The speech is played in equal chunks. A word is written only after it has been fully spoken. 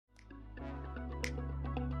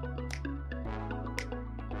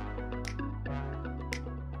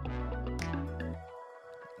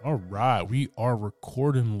All right, we are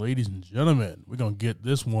recording, ladies and gentlemen. We're going to get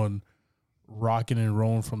this one rocking and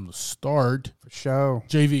rolling from the start. For sure.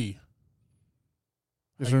 JV,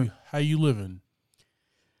 Yes, how you living?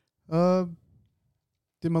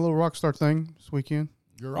 Did my little rock star thing this weekend.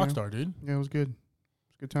 You're a rock star, dude. Yeah, it was good. It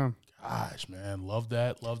was a good time. Gosh, man, love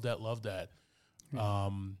that.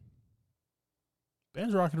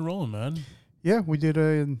 Band's rocking and rolling, man. Yeah, we did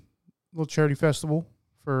a little charity festival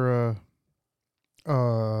for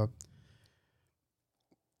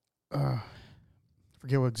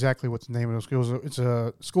forget exactly what the name of it was. It's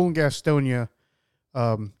a school in Gastonia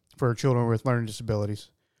for children with learning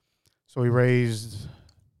disabilities. So we raised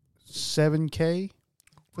 $7,000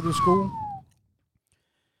 for the school.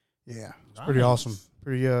 Yeah, it's pretty awesome.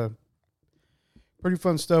 Pretty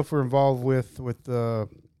fun stuff we're involved with the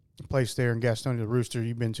place there in Gastonia, the Rooster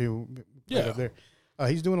you've been to. Yeah. Up there.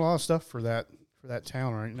 He's doing a lot of stuff for that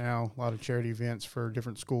town right now. A lot of charity events for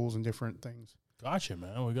different schools and different things. Gotcha,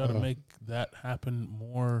 man. We got to make that happen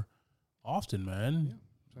more often, man.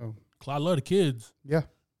 Yeah. So I love the kids. Yeah.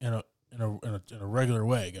 In a regular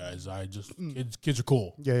way, guys. Kids are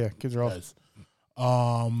cool. Yeah, kids are awesome.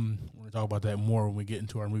 We're gonna talk about that more when we get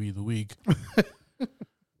into our movie of the week. The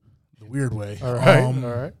weird way. All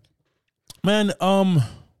right. Man,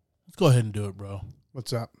 let's go ahead and do it, bro.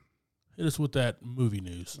 What's up? Hit us with that movie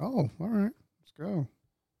news. Oh, all right. Let's go.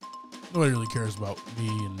 Nobody really cares about me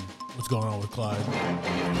and what's going on with Clyde.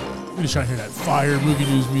 We're just trying to hear that fire movie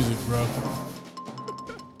news music, bro.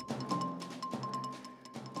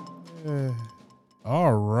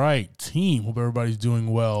 All right, team. Hope everybody's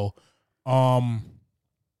doing well. More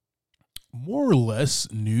or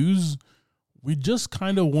less news. We just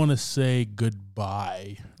kind of want to say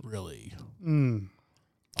goodbye, really. It's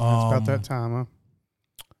about that time, huh?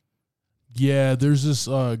 Yeah, there's this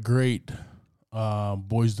great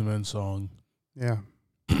Boys II Men song. Yeah.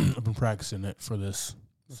 I've been practicing it for this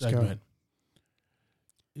segment. Go.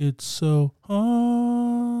 It's so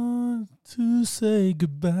hard to say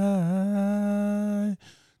goodbye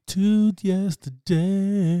to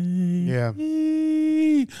yesterday. Yeah.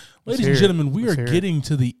 Ladies and gentlemen, we are getting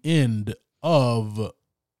to the end of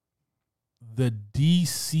the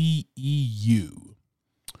DCEU.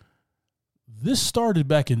 This started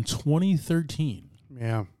back in 2013.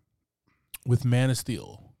 Yeah. With Man of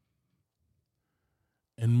Steel.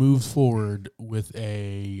 And moved forward with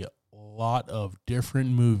a lot of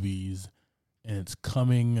different movies, and it's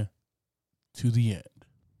coming to the end.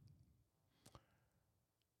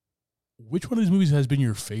 Which one of these movies has been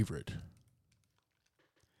your favorite?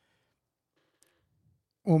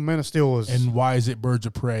 Well, Man of Steel was... And why is it Birds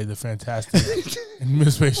of Prey, the fantastic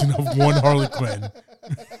administration of one Harley Quinn?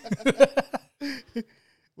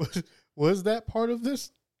 Was that part of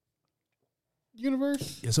this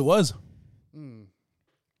universe? Yes, it was. I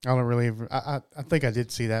don't really... I think I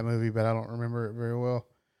did see that movie, but I don't remember it very well.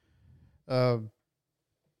 I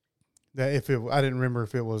didn't remember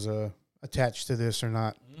if it was attached to this or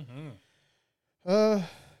not. Because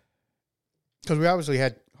we obviously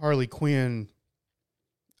had Harley Quinn,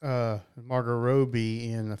 Margot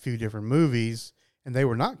Robbie in a few different movies, and they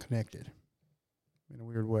were not connected in a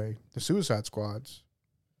weird way. The Suicide Squads.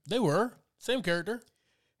 They were. Same character.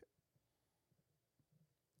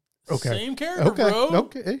 Okay. Same character, bro.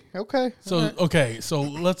 Okay. So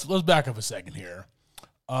let's back up a second here.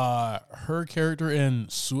 Her character in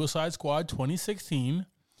Suicide Squad 2016,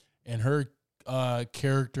 and her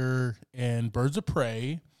character in Birds of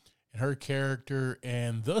Prey, and her character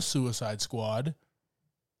in The Suicide Squad,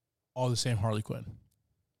 all the same Harley Quinn.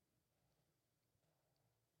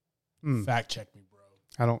 Fact check me, bro.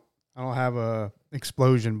 I don't have a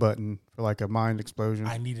explosion button for like a mind explosion.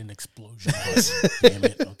 I need an explosion button, damn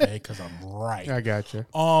it, okay, because I'm right. I got you.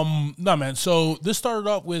 No, man. So this started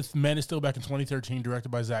off with Man of Steel back in 2013, directed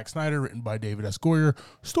by Zack Snyder, written by David S. Goyer,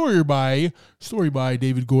 story by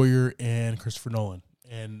David Goyer and Christopher Nolan.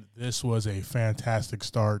 And this was a fantastic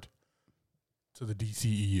start to the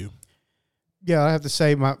DCEU. Yeah, I have to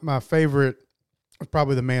say my favorite was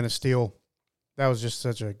probably the Man of Steel. That was just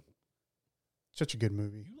such a good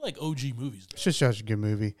movie. You like OG movies, though. It's just such a good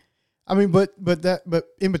movie. I mean, but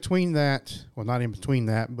in between that, well, not in between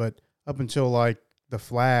that, but up until like The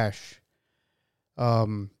Flash,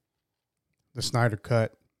 the Snyder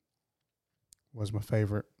Cut was my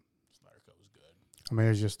favorite. Snyder Cut was good. I mean, it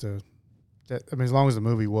was just as long as the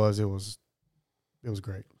movie was, it was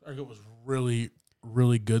great. Snyder Cut was really,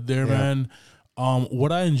 really good there, man.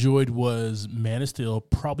 What I enjoyed was Man of Steel,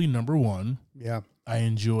 probably number one. Yeah. I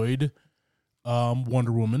enjoyed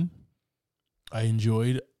Wonder Woman. I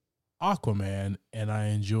enjoyed Aquaman, and I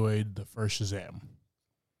enjoyed the first Shazam.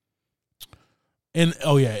 And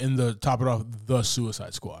and the top it off, the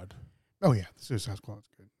Suicide Squad. Oh yeah, the Suicide Squad's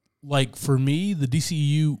good. Like for me, the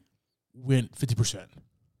DCU went 50%.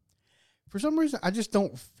 For some reason, I just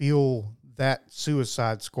don't feel that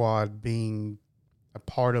Suicide Squad being a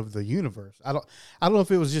part of the universe. I don't know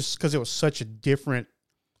if it was just because it was such a different,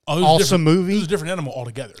 awesome movie. It was a different animal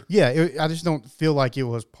altogether. Yeah, I just don't feel like it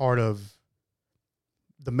was part of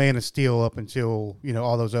the Man of Steel up until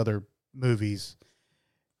all those other movies.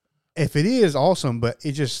 If it is awesome, but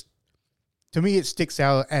it just to me it sticks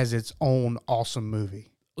out as its own awesome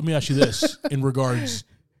movie. Let me ask you this in regards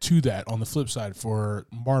to that. On the flip side, for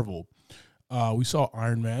Marvel, we saw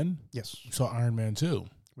Iron Man. Yes, we saw Iron Man 2.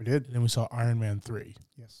 We did. And then we saw Iron Man 3.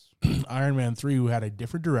 Yes. Iron Man 3, who had a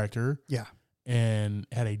different director. Yeah. And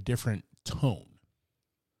had a different tone.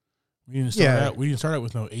 We didn't start out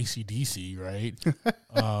with no AC/DC, right?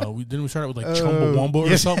 we started with like Chumbawamba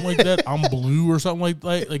or something like that. I'm Blue or something like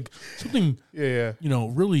that. Like something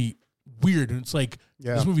really weird. And it's like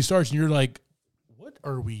this movie starts and you're like, what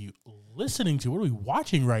are we listening to? What are we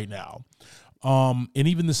watching right now? And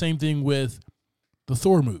even the same thing with the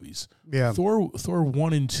Thor movies. Yeah. Thor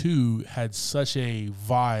 1 and 2 had such a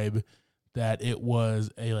vibe that it was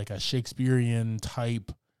a Shakespearean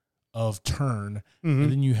type of turn. Mm-hmm.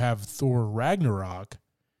 And then you have Thor Ragnarok,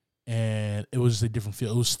 and it was a different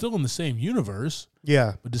feel. It was still in the same universe.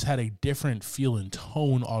 Yeah. But just had a different feel and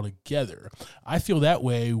tone altogether. I feel that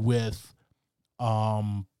way with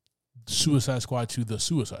Suicide Squad to the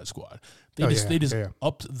Suicide Squad. They just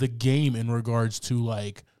upped the game in regards to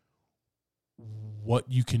like what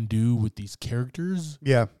you can do with these characters.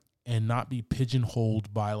 Yeah. And not be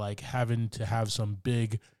pigeonholed by like having to have some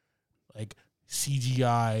big like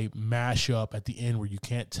CGI mashup at the end where you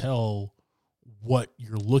can't tell what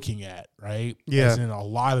you're looking at, right? Yeah. As in a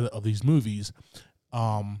lot of these movies.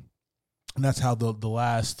 And that's how the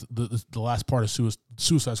last part of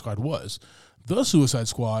Suicide Squad was. The Suicide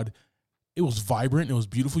Squad, it was vibrant, it was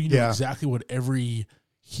beautiful. You know exactly what every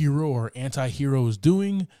hero or anti-hero is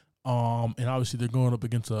doing. And obviously they're going up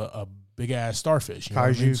against a big ass starfish. You know Kaiju,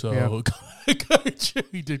 what I mean? So Kaiju,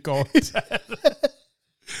 he did call it that.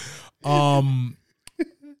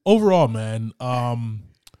 Overall, man,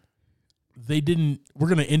 they didn't. We're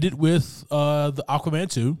gonna end it with the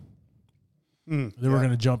Aquaman 2. Then we're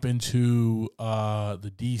gonna jump into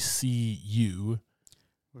the DCU,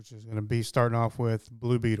 which is gonna be starting off with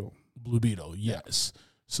Blue Beetle. Blue Beetle, yes.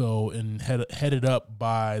 So and headed up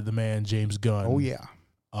by the man James Gunn. Oh yeah.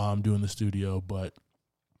 Doing the studio, but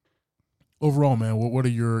overall, man, what are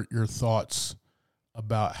your thoughts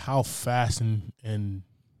about how fast and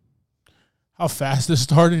how fast it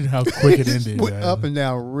started and how quick it ended? Went up and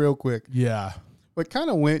down real quick. Yeah, but kind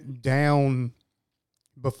of went down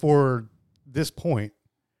before this point.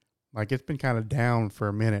 Like it's been kind of down for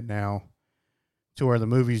a minute now, to where the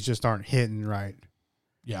movies just aren't hitting right.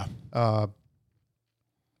 Yeah. But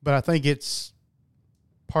I think it's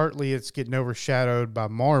getting overshadowed by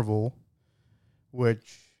Marvel,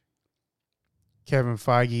 which Kevin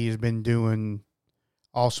Feige has been doing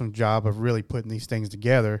awesome job of really putting these things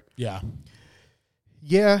together. Yeah.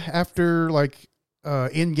 Yeah, after like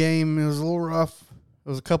Endgame, it was a little rough.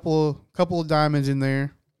 There was a couple of diamonds in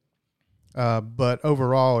there. But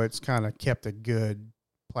overall it's kind of kept a good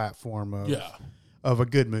platform of a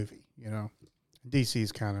good movie,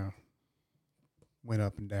 DC's kind of went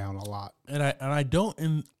up and down a lot. And I don't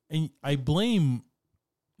and I blame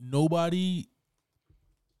nobody.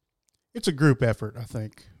 It's a group effort, I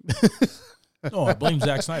think. No, I blame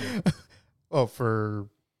Zack Snyder. I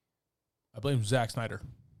blame Zack Snyder.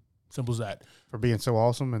 Simple as that. For being so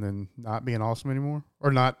awesome and then not being awesome anymore,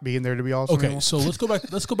 or not being there to be awesome anymore. So let's go back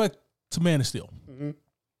to Man of Steel. Mm-hmm.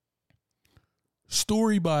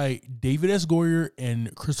 Story by David S. Goyer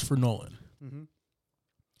and Christopher Nolan. Mm-hmm.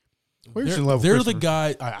 They're the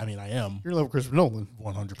guy. I mean, I am. You're in love with Christopher Nolan,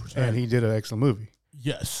 100%, and he did an excellent movie.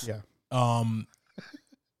 Yes. Yeah.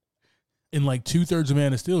 And like 2/3 of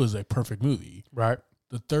Man of Steel is a perfect movie. Right.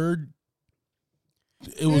 The third,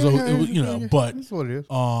 it was but that's what it is.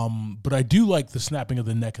 But I do like the snapping of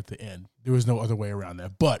the neck at the end. There was no other way around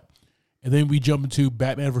that. And then we jump into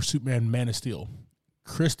Batman vs Superman, Man of Steel.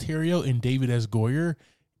 Chris Terrio and David S. Goyer,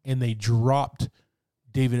 and they dropped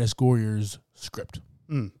David S. Goyer's script.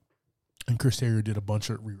 Mm. And Chris Terrio did a bunch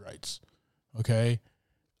of rewrites. Okay.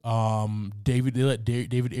 They let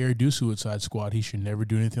David Ayer do Suicide Squad. He should never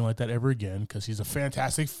do anything like that ever again because he's a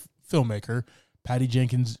fantastic filmmaker. Patty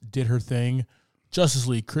Jenkins did her thing. Justice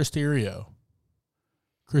League, Chris Terrio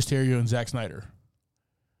and Zack Snyder.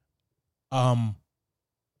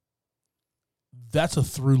 That's a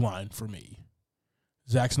through line for me.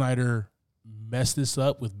 Zack Snyder mess this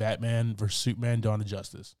up with Batman versus Superman: Dawn of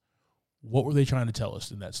Justice. What were they trying to tell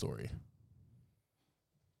us in that story?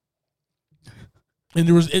 And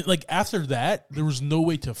there was after that, there was no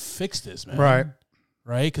way to fix this, man.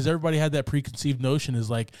 Right? Because everybody had that preconceived notion is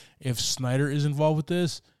like, if Snyder is involved with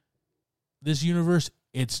this universe,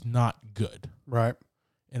 it's not good. Right.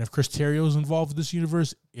 And if Chris Terrio is involved with this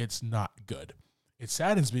universe, it's not good. It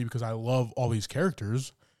saddens me because I love all these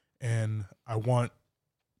characters, and I want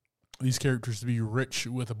these characters to be rich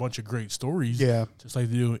with a bunch of great stories, just like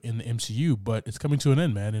they do in the MCU. But it's coming to an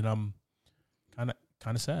end, man, and I'm kind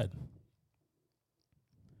of sad.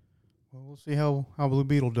 Well, we'll see how Blue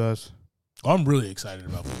Beetle does. I'm really excited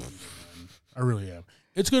about Blue Beetle, man. I really am.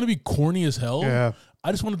 It's going to be corny as hell. Yeah.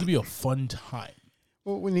 I just want it to be a fun time.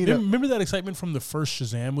 Well, we need remember that excitement from the first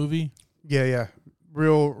Shazam movie? Yeah.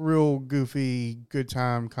 Real goofy, good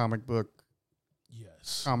time comic book.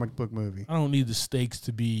 Yes. Comic book movie. I don't need the stakes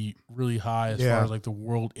to be really high as far as like the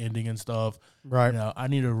world ending and stuff. Right. I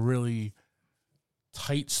need a really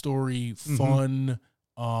tight story, fun,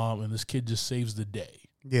 and this kid just saves the day.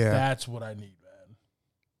 Yeah. That's what I need, man.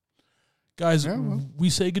 Guys, we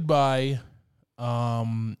say goodbye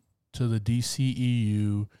to the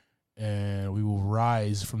DCEU, and we will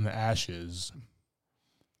rise from the ashes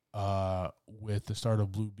with the start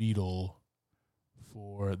of Blue Beetle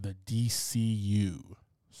for the DCU.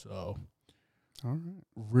 So, all right.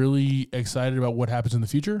 Really excited about what happens in the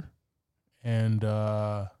future. And,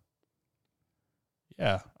 I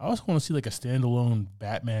also want to see like a standalone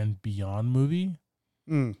Batman Beyond movie.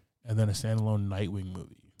 And then a standalone Nightwing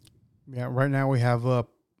movie. Yeah, right now we have a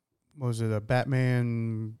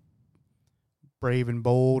Batman Brave and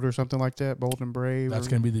Bold or something like that, Bold and Brave. That's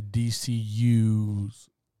going to be the DCU's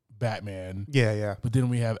Batman. Yeah. But then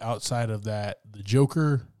we have outside of that the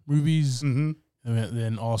Joker movies, and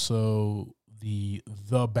then also the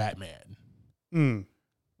Batman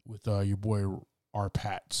with your boy R.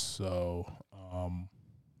 Pats. So.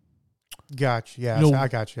 Gotcha. Yeah, I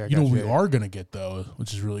got you. What we are going to get, though,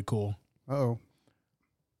 which is really cool. Uh-oh.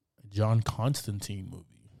 A John Constantine movie.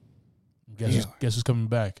 Guess who's coming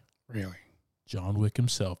back? Really? John Wick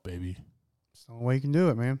himself, baby. It's the only way you can do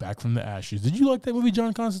it, man. Back from the ashes. Did you like that movie,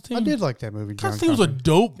 John Constantine? I did like that movie, John Constantine was a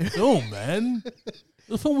dope film, man. It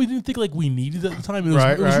was a film we didn't think like we needed at the time. It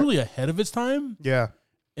was really ahead of its time. Yeah.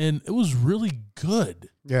 And it was really good.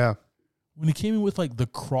 Yeah. When he came in with like the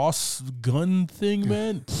cross gun thing,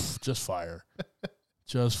 man, just fire.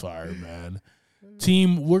 Just fire, man.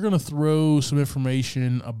 Team, we're going to throw some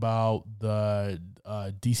information about the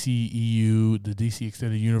DCEU, the DC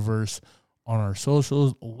Extended Universe on our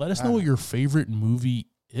socials. Let us know what your favorite movie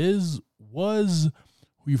was,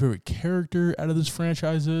 who your favorite character out of this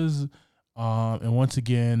franchise is, and once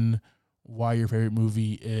again, why your favorite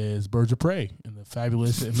movie is Birds of Prey and the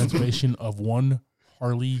fabulous emancipation of one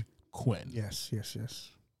Harley Quinn. Yes.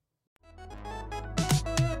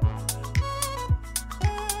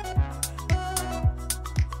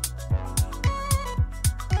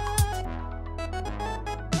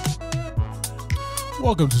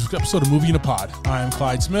 Welcome to this episode of Movie in a Pod. I am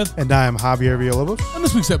Clyde Smith. And I am Javier Villalobos. On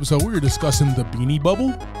this week's episode, we are discussing The Beanie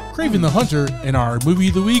Bubble, Kraven the Hunter, and our movie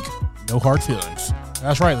of the week, No Hard Feelings.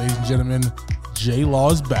 That's right, ladies and gentlemen,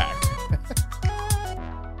 J-Law is back.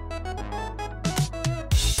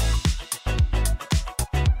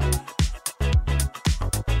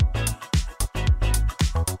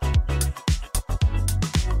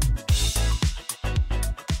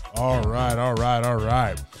 All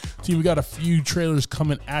right. Team, we got a few trailers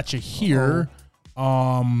coming at you here.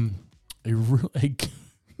 A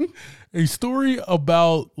story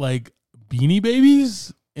about like Beanie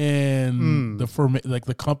Babies and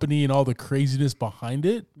the company and all the craziness behind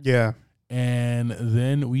it. Yeah. And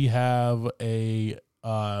then we have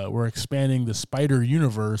we're expanding the Spider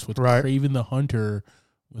Universe with Kraven the Hunter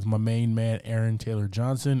with my main man Aaron Taylor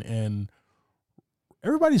Johnson and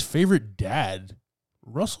everybody's favorite dad,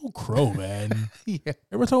 Russell Crowe, man. Yeah.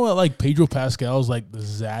 Every time about like Pedro Pascal's like the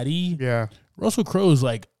zaddy. Yeah. Russell Crowe is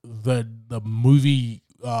like the movie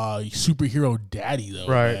superhero daddy though.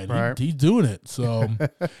 Right. Man. Right. He's doing it. So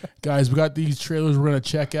guys, we got these trailers we're gonna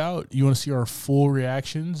check out. You want to see our full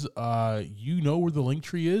reactions? You know where the link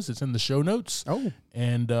tree is. It's in the show notes. Oh.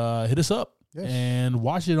 And hit us up and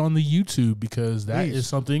watch it on the YouTube because that is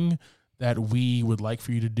something that we would like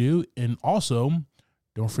for you to do. And also,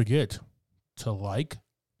 don't forget to like,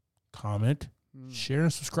 comment, share,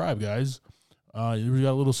 and subscribe, guys. We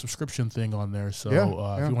got a little subscription thing on there. So if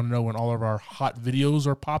you want to know when all of our hot videos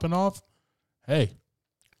are popping off, hey,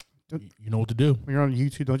 you know what to do. When you're on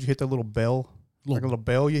YouTube, don't you hit that little bell? Like a little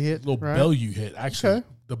bell you hit? Bell you hit. Actually,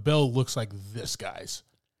 the bell looks like this, guys.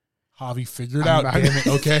 Javi, figure it out, damn it,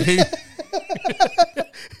 okay?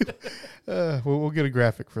 We'll get a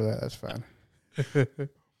graphic for that. That's fine.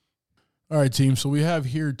 All right, team. So we have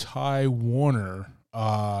here Ty Warner,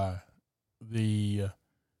 the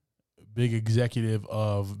big executive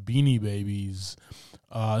of Beanie Babies.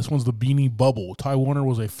 This one's the Beanie Bubble. Ty Warner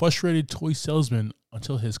was a frustrated toy salesman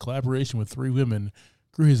until his collaboration with three women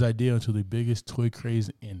grew his idea into the biggest toy craze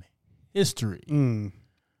in history.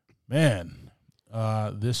 Man,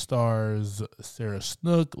 this stars Sarah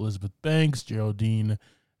Snook, Elizabeth Banks, Geraldine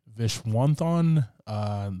Vishwanathan,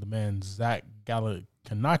 the man Zach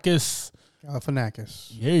Galifianakis.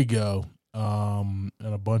 There you go. And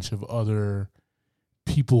a bunch of other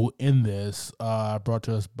people in this, brought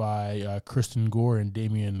to us by Kristen Gore and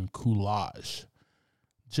Damian Coolage.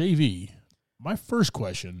 JV, my first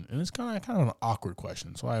question, and it's kind of an awkward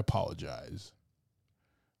question, so I apologize.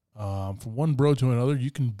 From one bro to another,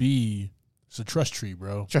 you can be, it's a trust tree,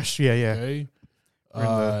 bro. Trust, yeah. Okay.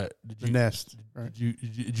 The nest. Right.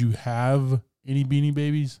 Did you have any Beanie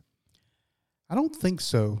Babies? I don't think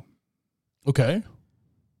so. Okay.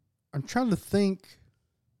 I'm trying to think.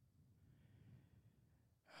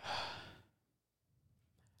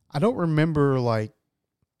 I don't remember like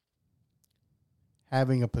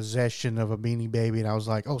having a possession of a Beanie Baby, and I was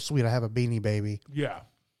like, "Oh, sweet, I have a Beanie Baby." Yeah.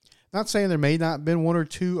 Not saying there may not have been one or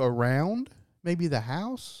two around, maybe the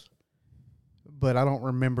house, but I don't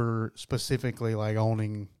remember specifically like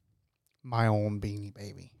owning my own Beanie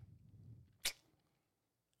Baby.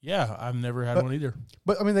 Yeah, I've never had one either.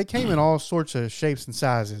 But I mean, they came in all sorts of shapes and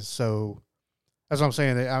sizes, so that's what I'm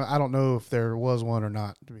saying. I don't know if there was one or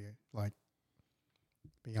not. To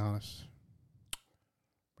be honest,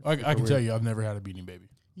 I can tell you, I've never had a Beanie Baby.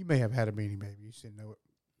 You may have had a Beanie Baby, you just didn't know it.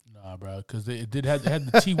 Nah, bro, because it had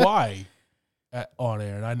the TY on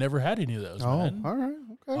air, and I never had any of those. Oh, man. all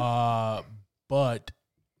right, okay. But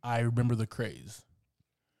I remember the craze,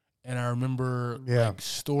 and I remember like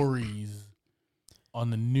stories on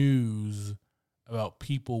the news about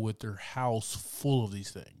people with their house full of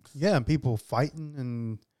these things. Yeah, and people fighting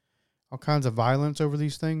and all kinds of violence over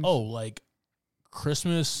these things. Oh, like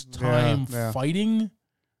Christmas time fighting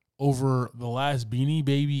over the last Beanie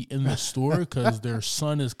Baby in the store because their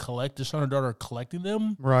son or daughter are collecting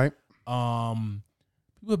them. Right. People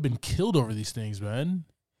have been killed over these things, man.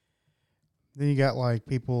 Then you got like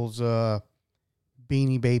people's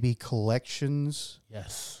Beanie Baby collections.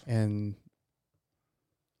 Yes. And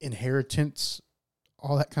inheritance,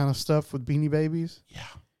 all that kind of stuff with Beanie Babies. Yeah.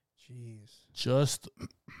 Jeez. Just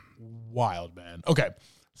wild, man. Okay.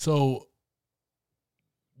 So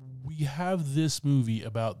we have this movie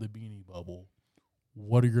about the Beanie Bubble.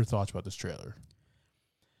 What are your thoughts about this trailer?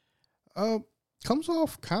 Comes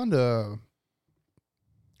off kind of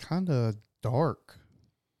dark,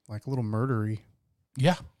 like a little murdery.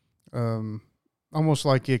 Yeah. Almost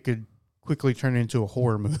like it could quickly turn into a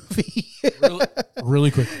horror movie. Really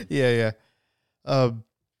quick. Yeah.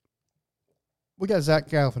 We got Zach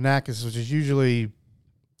Galifianakis, which is usually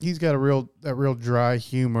he's got that real dry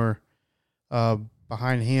humor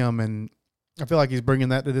behind him, and I feel like he's bringing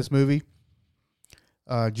that to this movie.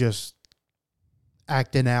 Just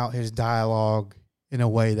acting out his dialogue in a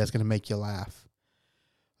way that's going to make you laugh.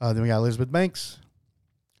 Then we got Elizabeth Banks,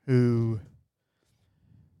 who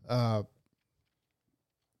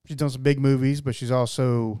she's done some big movies, but she's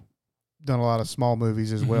also done a lot of small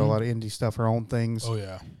movies as well, a lot of indie stuff, her own things. Oh,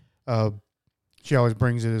 yeah. She always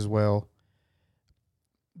brings it as well.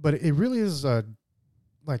 But it really is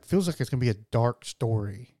feels like it's going to be a dark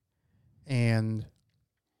story. And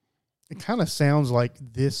it kind of sounds like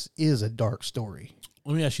this is a dark story.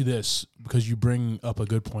 Let me ask you this, because you bring up a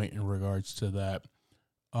good point in regards to that.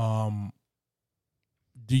 Do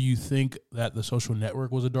you think that The Social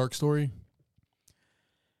Network was a dark story?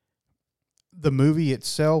 The movie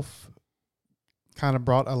itself kind of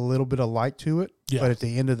brought a little bit of light to it. Yeah. But at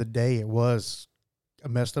the end of the day, it was a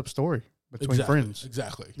messed up story between friends.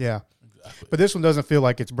 Exactly. Yeah. Exactly. But this one doesn't feel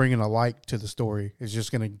like it's bringing a light to the story. It's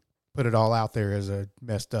just going to put it all out there as a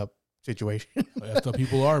messed up situation. That's how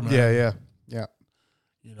people are, man. Yeah.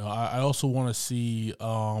 You know, I also want to see,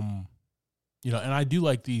 and I do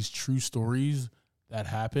like these true stories that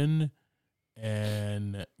happen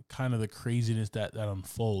and kind of the craziness that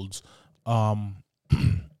unfolds.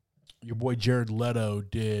 Your boy Jared Leto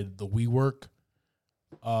did the WeWork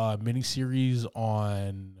miniseries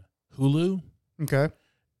on Hulu. Okay.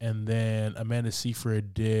 And then Amanda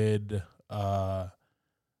Seyfried did the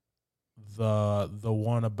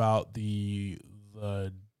one about the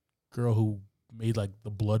girl who made like the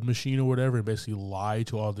blood machine or whatever and basically lied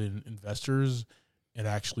to all the investors it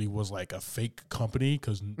actually was like a fake company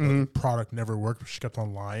because Mm-hmm. the product never worked. But she kept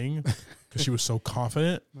on lying because she was so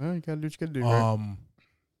confident. Well, you gotta do what you gotta do. Right?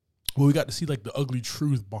 Well, we got to see like the ugly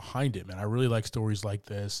truth behind it, man. I really like stories like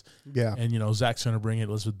this. Yeah. And Zach's gonna bring it.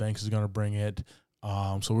 Elizabeth Banks is gonna bring it.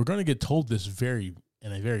 So we're gonna get told this in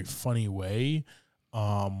a very funny way.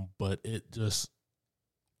 But it just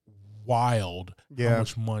wild how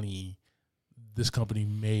much money this company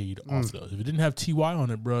made off those. If it didn't have TY on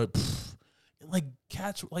it, bro, like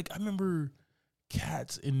cats. Like I remember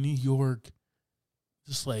cats in New York,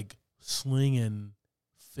 just like slinging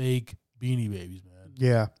fake Beanie Babies, man.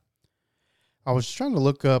 Yeah. I was trying to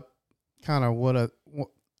look up kind of what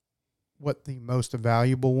the most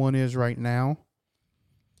valuable one is right now.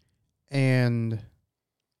 And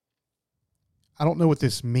I don't know what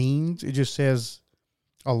this means. It just says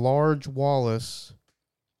a large Wallace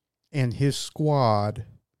and his squad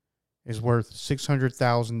is worth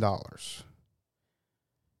 $600,000.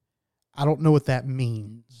 I don't know what that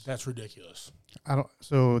means. That's ridiculous.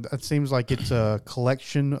 So that seems like it's a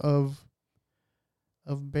collection of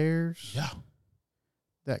bears. Yeah.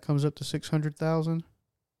 That comes up to 600,000.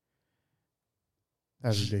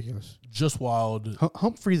 That's ridiculous. Just wild.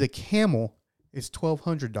 Humphrey the camel is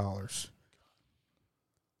 $1,200.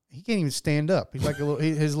 He can't even stand up. He's like a little.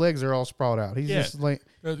 His legs are all sprawled out. He's just like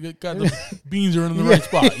got the beans are in the right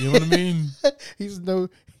spot. You know what I mean? He's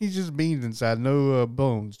just beans inside, no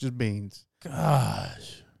bones, just beans.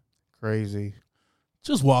 Gosh, crazy.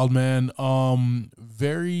 Just wild, man.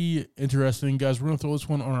 Very interesting, guys. We're gonna throw this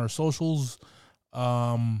one on our socials.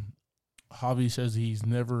 Javi says he's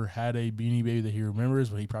never had a Beanie Baby that he remembers,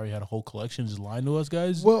 but he probably had a whole collection. Just lying to us,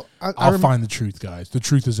 guys. Well, I'll find the truth, guys. The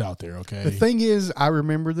truth is out there, okay? The thing is, I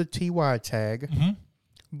remember the TY tag,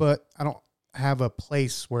 but I don't have a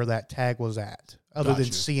place where that tag was at other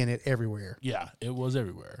than seeing it everywhere. Yeah, it was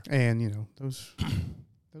everywhere. And, those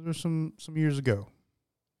were some years ago.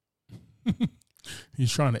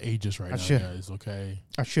 He's trying to age us right now, guys, okay?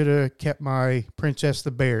 I should have kept my Princess the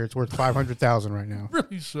Bear. It's worth $500,000 right now.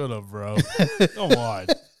 Really should have, bro. Come on.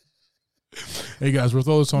 Hey, guys, we'll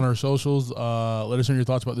throw this on our socials. Let us know your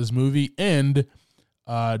thoughts about this movie. And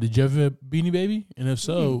did you have a Beanie Baby? And if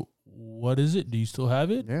so, what is it? Do you still have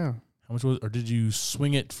it? Yeah. How much was it? Or did you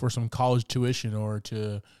swing it for some college tuition or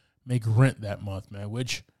to make rent that month, man?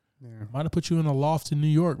 Which might have put you in a loft in New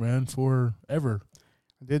York, man, forever.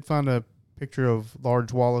 I did find a picture of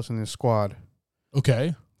Large Wallace and his squad.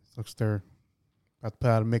 Okay. Looks they're about to put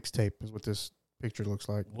out a mixtape is what this picture looks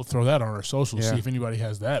like. We'll throw that on our socials, see if anybody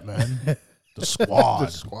has that, man. The squad.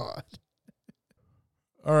 The squad.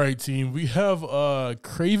 All right, team. We have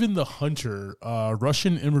Craven the Hunter.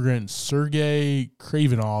 Russian immigrant Sergei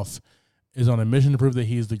Kravenov is on a mission to prove that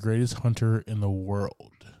he is the greatest hunter in the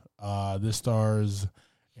world. This stars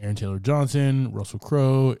Aaron Taylor Johnson, Russell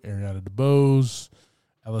Crowe, Ariana DeBose,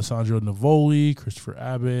 Alessandro Navoli, Christopher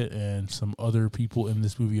Abbott, and some other people in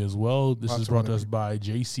this movie as well. This is brought to us by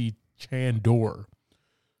J.C. Chandor.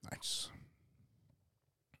 Nice.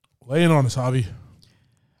 Lay it on us, Javi.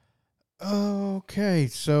 Okay,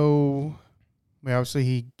 so obviously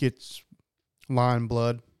he gets lion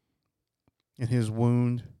blood in his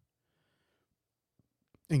wound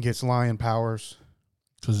and gets lion powers.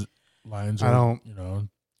 Because lions are,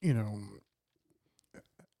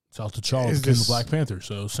 South T'Challa became the Black Panther,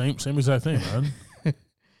 so same exact thing, man.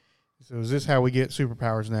 So is this how we get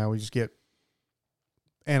superpowers now? We just get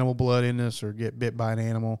animal blood in us or get bit by an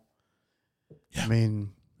animal? Yeah. I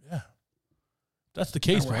mean, yeah. That's the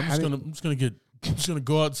case, man. I'm just gonna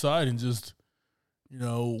go outside and just,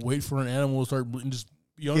 wait for an animal to start bleeding, just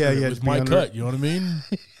be under it with my cut. You know what I mean?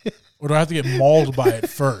 Or do I have to get mauled by it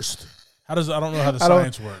first? I don't know how the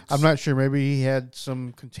science works. I'm not sure. Maybe he had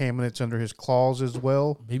some contaminants under his claws as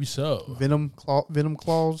well. Maybe so. Venom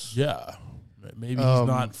claws. Yeah. Maybe he's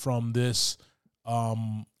not from this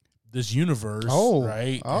this universe,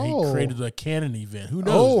 right? And he created a canon event. Who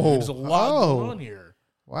knows? There's a lot going on here.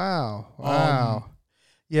 Wow.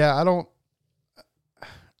 Yeah, I don't.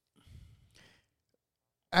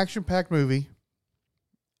 Action-packed movie.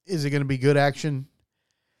 Is it going to be good action?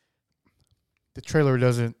 The trailer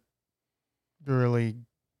doesn't really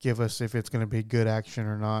give us if it's going to be good action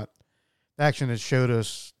or not. The action it showed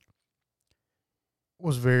us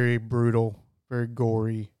was very brutal, very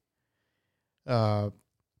gory. I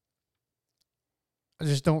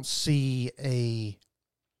just don't see a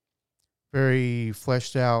very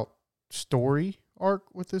fleshed out story arc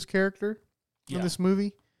with this character in this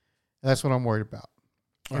movie. That's what I'm worried about.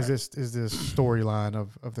 Is this storyline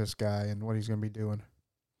of this guy and what he's going to be doing?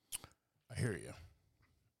 I hear you.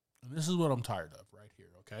 And this is what I'm tired of right here,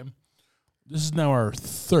 okay? This is now our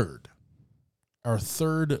third our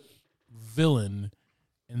third villain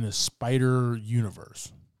in the Spider-Man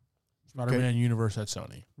universe at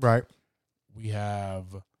Sony. Right. We have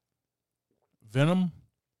Venom.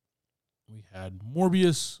 We had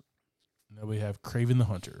Morbius. And then we have Kraven the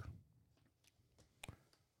Hunter.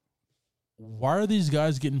 Why are these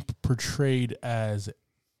guys getting portrayed as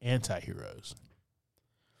anti-heroes?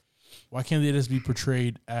 Why can't they just be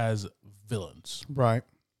portrayed as villains? Right.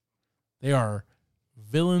 They are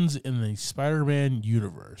villains in the Spider-Man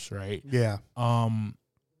universe, right? Yeah.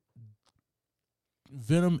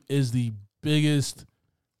 Venom is the biggest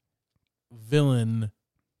villain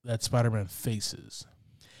that Spider-Man faces.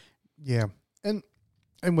 Yeah. And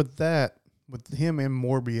with that, with him and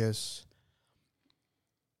Morbius,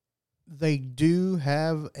 they do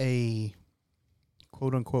have a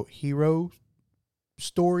quote-unquote hero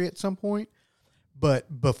story at some point,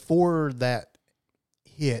 but before that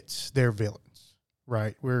hits, they're villains,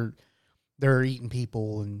 right? They're eating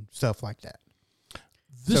people and stuff like that.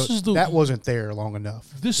 That wasn't there long enough.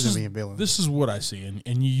 This is what I see,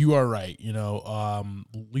 and you are right. You know,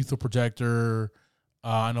 Lethal Protector.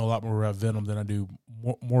 I know a lot more about Venom than I do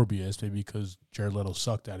Morbius, maybe because Jared Leto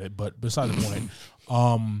sucked at it. But beside the point,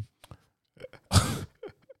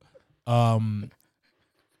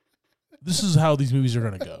 this is how these movies are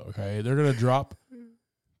going to go. Okay, they're going to drop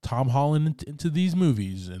Tom Holland into these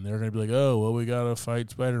movies, and they're going to be like, "Oh, well, we got to fight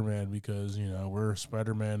Spider-Man because we're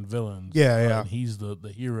Spider-Man villains. Yeah. And he's the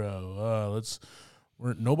hero.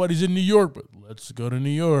 Nobody's in New York, but let's go to New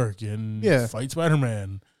York and fight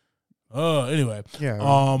Spider-Man." Anyway.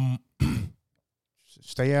 Yeah.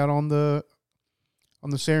 Stay out on the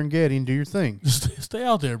Serengeti and do your thing. Stay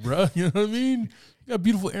out there, bro. You know what I mean? You got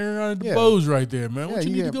beautiful Aaron DeBose right there, man. What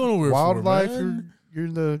you need to go nowhere wildlife, for, man? You're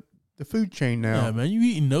the food chain now. Yeah, man. You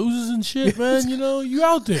eating noses and shit, man. You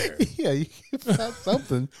out there. Yeah, you found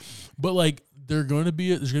something. But like, there's gonna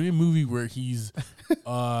be a movie where he's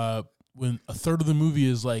when a third of the movie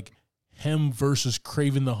is like him versus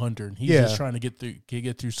Kraven the Hunter, and he's just trying to get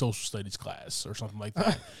through social studies class or something like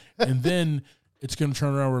that. And then it's gonna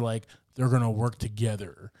turn around where like they're gonna work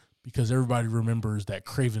together because everybody remembers that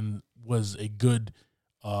Kraven was a good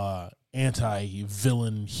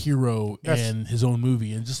anti-villain hero in his own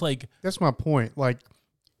movie, and just like that's my point. Like,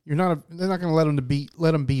 they're not gonna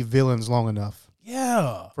let them be villains long enough.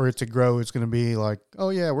 Yeah, for it to grow, it's gonna be like, oh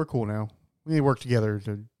yeah, we're cool now. We need to work together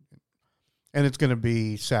and it's going to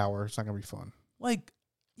be sour. It's not going to be fun. Like,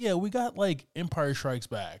 yeah, we got, like, Empire Strikes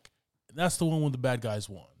Back. That's the one when the bad guys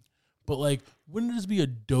won. But, like, wouldn't this be a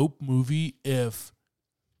dope movie if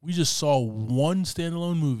we just saw one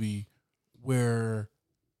standalone movie where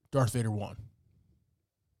Darth Vader won?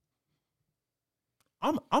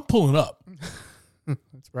 I'm pulling up.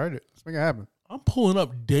 Let's write it. Let's make it happen. I'm pulling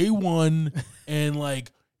up day one and,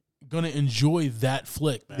 like, going to enjoy that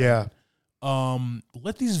flick, man. Yeah.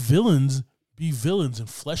 Let these villains be villains and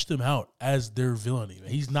flesh them out as their villainy.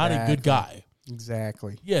 He's not a good guy.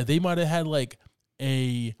 Exactly. Yeah, they might have had like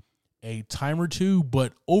a time or two,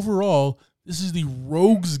 but overall, this is the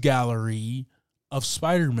rogues gallery of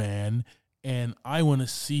Spider-Man, and I want to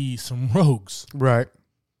see some rogues. Right.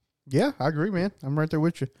 Yeah, I agree, man. I'm right there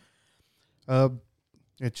with you.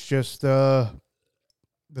 It's just the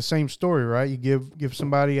same story, right? You give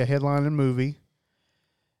somebody a headline in a movie,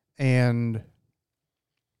 and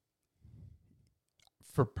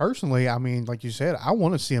for personally, I mean, like you said, I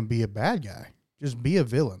want to see him be a bad guy. Just be a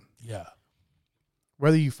villain. Yeah.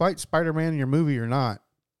 Whether you fight Spider-Man in your movie or not,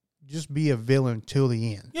 just be a villain till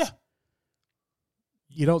the end. Yeah.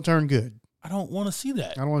 You don't turn good. I don't want to see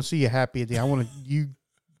that. I don't want to see you happy at the end. I want to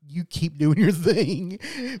you keep doing your thing,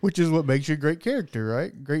 which is what makes you a great character,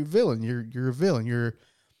 right? Great villain. You're a villain.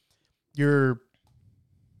 You're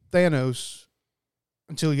Thanos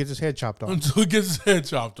until he gets his head chopped off. Until he gets his head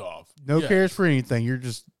chopped off. No cares for anything. You're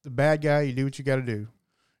just the bad guy. You do what you got to do.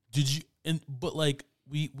 But like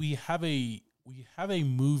we have a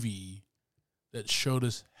movie that showed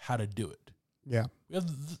us how to do it. Yeah. We have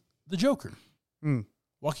the Joker.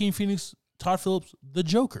 Joaquin Phoenix, Todd Phillips, the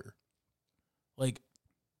Joker. Like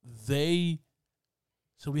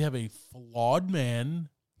so we have a flawed man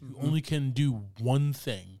who only can do one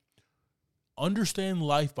thing. Understand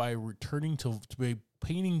life by returning to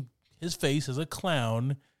painting his face as a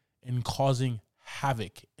clown and causing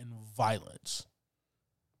havoc and violence.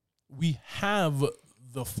 We have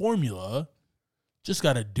the formula. Just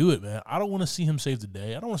got to do it, man. I don't want to see him save the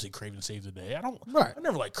day. I don't want to see Kraven save the day. I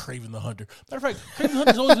never like Kraven the Hunter. Matter of fact, Kraven the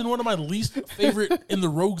Hunter's always been one of my least favorite in the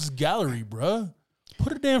Rogues Gallery, bruh.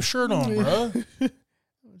 Put a damn shirt on, bruh.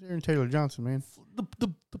 Aaron Taylor Johnson, man. The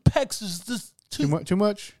pecs is just too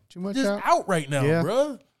much. Just out right now,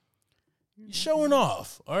 bruh. You're showing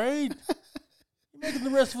off, all right? You're making the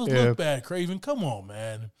rest of us look bad, Craven. Come on,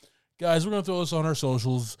 man. Guys, we're going to throw this on our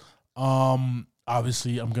socials.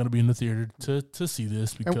 Obviously, I'm going to be in the theater to see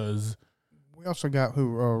this because... We also got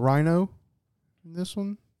Rhino in this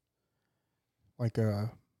one. Like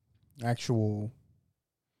a actual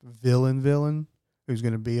villain who's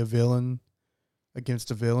going to be a villain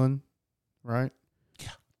against a villain, right?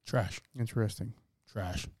 Yeah, trash. Interesting.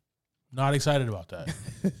 Trash. Not excited about that.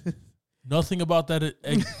 Nothing about that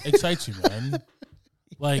excites you, man.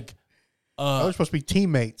 Like, they're supposed to be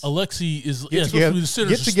teammates. Alexi is supposed to be the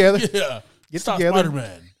Get together. Yeah, Get stop together.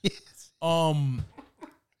 Spider-Man. Yes.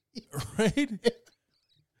 Right?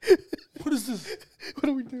 What is this? What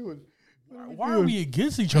are we doing? Why are we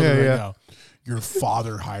against each other right now? Your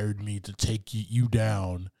father hired me to take you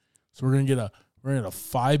down, so we're gonna get a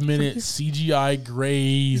 5-minute CGI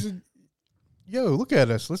gray. Yo, look at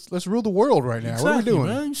us. Let's rule the world right now. Exactly, what are we doing,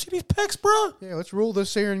 man? You see these pecs, bro? Yeah, let's rule the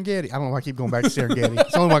Serengeti. I don't know why I keep going back to Serengeti.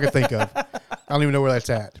 It's the only one I can think of. I don't even know where that's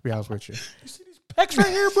at, to be honest with you. You see these pecs right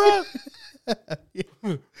here, bro?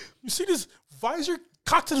 You see this visor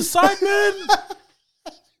cocked to the side, man?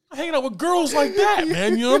 I'm hanging out with girls like that,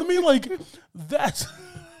 man. You know what I mean? Like, that's...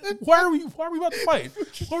 Why are we about to fight?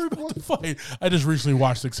 Why are we about to fight? I just recently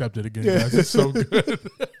watched Accepted again, guys. It's so good.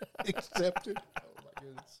 Accepted.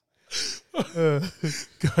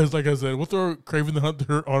 Guys, like I said, we'll throw Craven the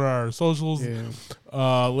Hunter on our socials. Yeah.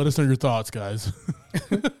 Let us know your thoughts, guys.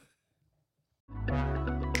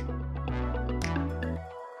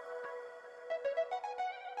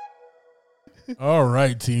 All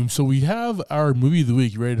right, team. So we have our movie of the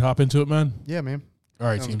week. You ready to hop into it, man? Yeah, man. All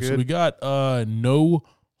right, Sounds team. good. So we got No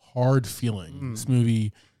Hard Feelings. This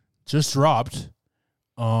movie just dropped.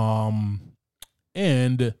 And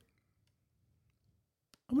I'm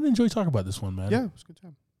going to enjoy talking about this one, man. Yeah, it's a good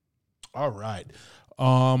time. All right.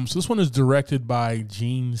 So this one is directed by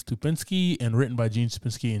Gene Stupinski and written by Gene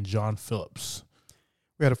Stupinski and John Phillips.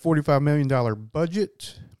 We had a $45 million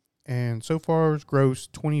budget, and so far it's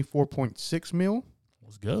grossed $24.6 million.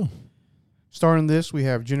 Let's go. Starring this, we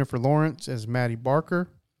have Jennifer Lawrence as Maddie Barker,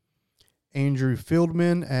 Andrew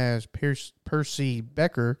Fieldman as Percy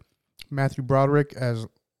Becker, Matthew Broderick as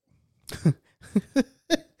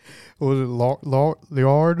what was it? Lard?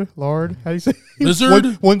 How do you say? Lizard?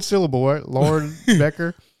 One syllable, right? Lord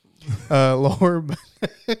Becker. Laura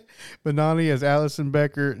Benani as Allison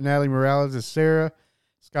Becker, Natalie Morales as Sarah,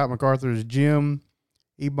 Scott MacArthur as Jim,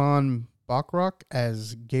 Iban Bachrach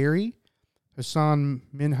as Gary, Hassan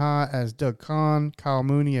Minha as Doug Kahn, Kyle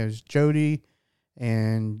Mooney as Jody,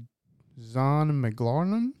 and Zahn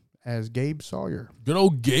McLarnon as Gabe Sawyer. Good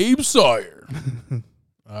old Gabe Sawyer.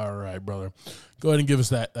 All right, brother. Go ahead and give us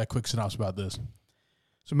that quick synopsis about this.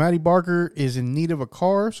 So Maddie Barker is in need of a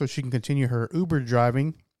car so she can continue her Uber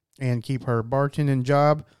driving and keep her bartending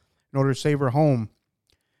job in order to save her home.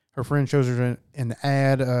 Her friend shows her an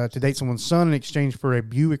ad to date someone's son in exchange for a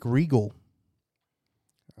Buick Regal.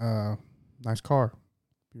 Nice car.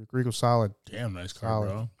 Buick Regal, solid. Damn nice car, Solid.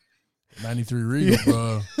 bro. 93 Regal,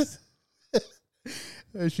 bro.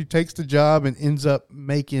 She takes the job and ends up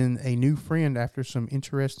making a new friend after some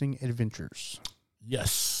interesting adventures.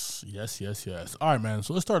 Yes. All right, man.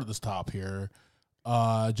 So let's start at this top here.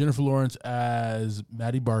 Jennifer Lawrence as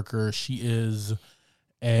Maddie Barker. She is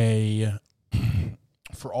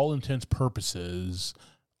for all intents purposes,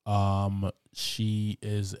 she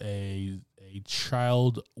is a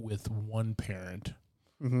child with one parent.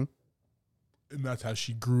 Mm-hmm. And that's how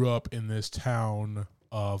she grew up in this town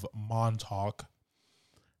of Montauk.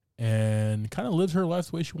 And kind of lives her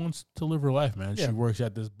life the way she wants to live her life, man. Yeah. She works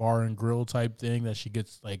at this bar and grill type thing that she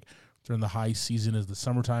gets, like, during the high season is the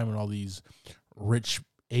summertime, and all these rich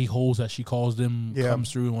a-holes, that she calls them,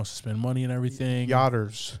 comes through and wants to spend money and everything.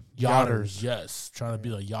 Yachters, yes. Trying to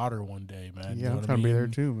be a yachter one day, man. Yeah, I'm trying to be there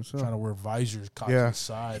too. Myself. Trying to wear visors cocked to the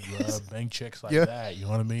side, bro. Bank checks like that. You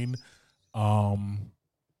know what I mean?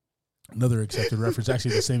 Another accepted reference.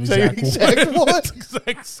 Actually, the same exact one.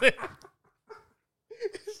 Exact same.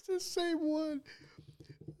 It's the same one.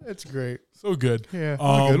 That's great. So good. Yeah,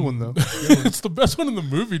 a good one though. It's the best one in the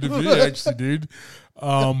movie to me, actually, dude.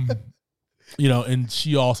 You know, and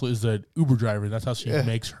she also is an Uber driver. That's how she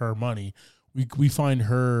makes her money. We find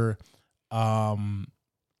her, I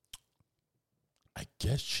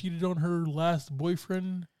guess, cheated on her last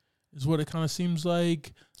boyfriend, is what it kind of seems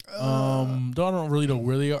like. I don't really know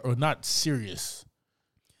where they are, or not serious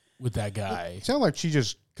with that guy. It sounded like she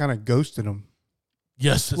just kind of ghosted him.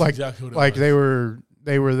 Yes, that's exactly what it like was.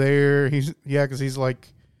 they were there. Because he's like,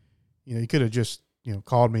 you know, he could have just, you know,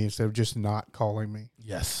 called me instead of just not calling me.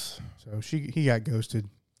 Yes. So he got ghosted.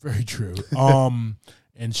 Very true.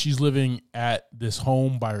 and she's living at this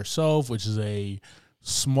home by herself, which is a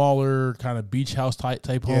smaller kind of beach house type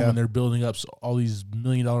home, and they're building up all these $1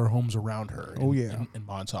 million homes around her. In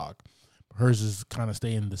Montauk. Hers is kind of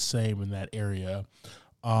staying the same in that area.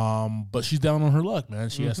 But she's down on her luck, man.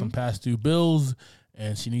 She has some past due bills,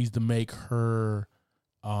 and she needs to make her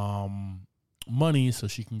money so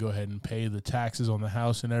she can go ahead and pay the taxes on the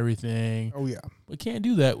house and everything. Oh, yeah. But can't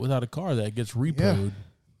do that without a car that gets repoed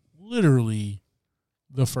literally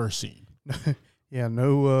the first scene. Yeah,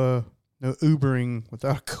 no Ubering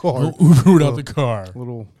without a car. No Uber without the car. A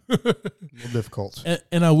little difficult.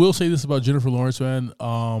 And I will say this about Jennifer Lawrence, man.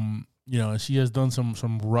 You know, she has done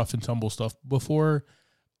some rough and tumble stuff before.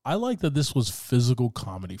 I like that this was physical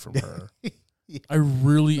comedy from her. I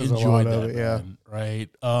really enjoyed that, man, right?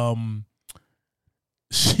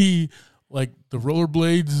 She, like, the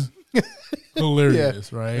rollerblades,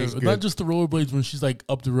 hilarious, right? But not just the rollerblades when she's, like,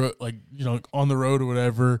 up the road, like, you know, on the road or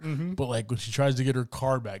whatever, but, like, when she tries to get her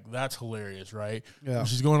car back, that's hilarious, right? Yeah. When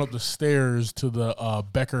she's going up the stairs to the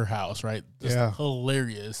Becker house, right? Just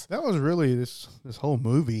hilarious. That was really this whole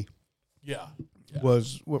movie. Yeah.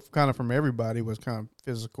 Was what kind of from everybody was kind of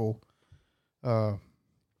physical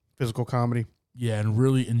comedy. Yeah, and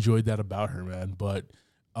really enjoyed that about her, man. But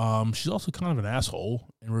she's also kind of an asshole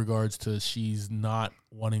in regards to she's not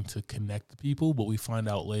wanting to connect to people, but we find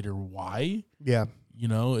out later why. Yeah. You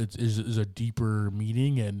know, it's a deeper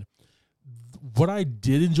meaning. And what I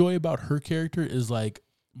did enjoy about her character is, like,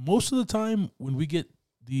 most of the time when we get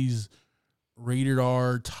these rated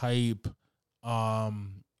R type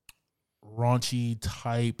raunchy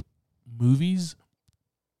type movies,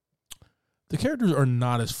 the characters are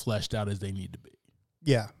not as fleshed out as they need to be.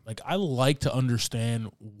 Yeah. Like, I like to understand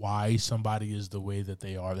why somebody is the way that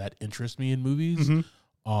they are. That interests me in movies.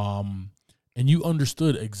 And you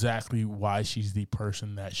understood exactly why she's the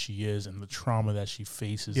person that she is and the trauma that she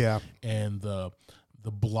faces and the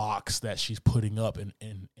blocks that she's putting up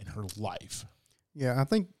in her life. Yeah, I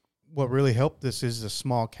think what really helped this is the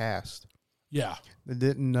small cast. Yeah. It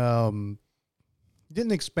didn't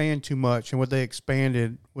expand too much, and what they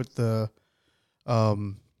expanded with the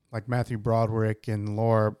like Matthew Broderick and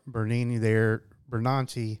Laura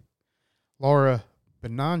Benanti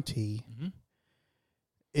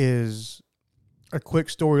is a quick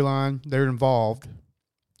storyline. They're involved,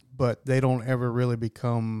 but they don't ever really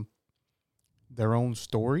become their own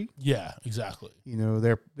story. Yeah, exactly. You know,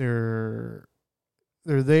 they're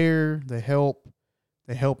there, they help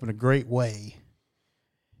in a great way.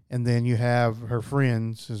 And then you have her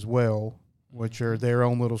friends as well, which are their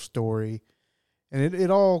own little story. And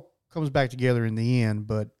it all comes back together in the end,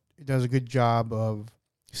 but it does a good job of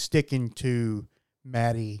sticking to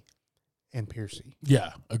Maddie and Percy.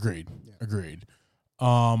 Yeah, agreed. Yeah. Agreed.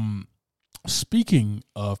 Speaking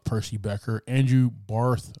of Percy Becker, Andrew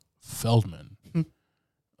Barth Feldman. Give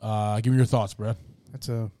me your thoughts, Brad. It's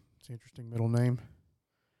an interesting middle name.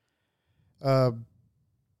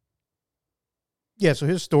 Yeah, so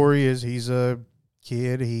his story is he's a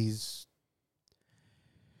kid. He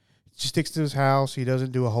sticks to his house. He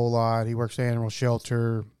doesn't do a whole lot. He works at an animal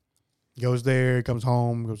shelter. Goes there, comes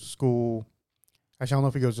home, goes to school. Actually, I don't know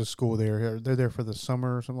if he goes to school there. They're there for the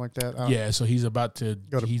summer or something like that. Yeah, so he's about to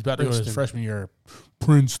go to his freshman year,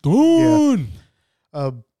 Princeton.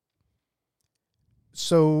 Yeah.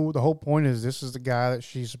 So the whole point is this is the guy that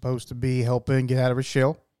she's supposed to be helping get out of his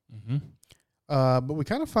shell. Mm-hmm. But we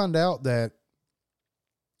kind of find out that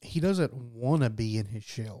he doesn't want to be in his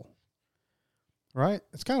shell. Right?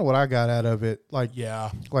 That's kind of what I got out of it. Like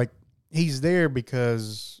he's there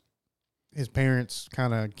because his parents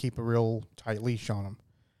kind of keep a real tight leash on him.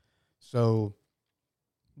 So,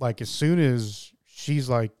 like, as soon as she's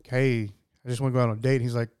like, hey, I just want to go out on a date,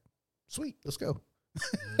 he's like, sweet, let's go.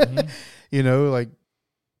 Mm-hmm. You know, like,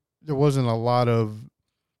 there wasn't a lot of,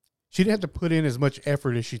 she didn't have to put in as much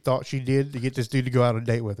effort as she thought she did to get this dude to go out on a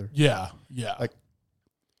date with her. Yeah, yeah. Like,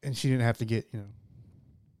 and she didn't have to get,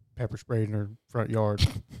 pepper sprayed in her front yard.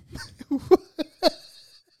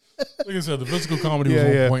 Like I said, the physical comedy was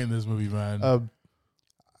on point in this movie, man.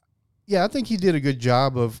 I think he did a good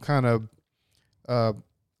job of kind of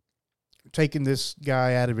taking this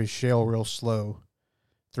guy out of his shell real slow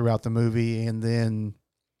throughout the movie, and then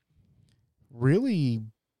really,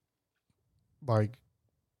 like,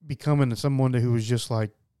 becoming someone who was just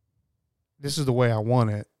like, this is the way I want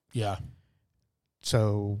it. Yeah.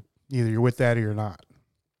 So either you're with that or you're not,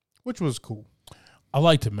 which was cool. I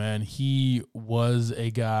liked him, man. He was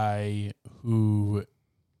a guy who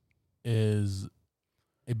is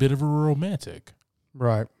a bit of a romantic.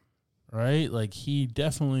 Right. Right? Like, he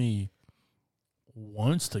definitely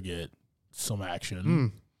wants to get some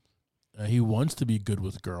action. He wants to be good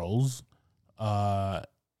with girls.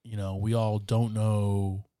 We all don't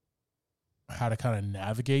know how to kind of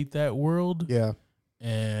navigate that world. Yeah.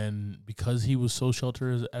 And because he was so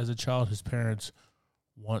sheltered as a child, his parents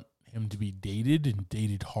want him to be dated and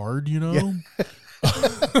dated hard, Yeah.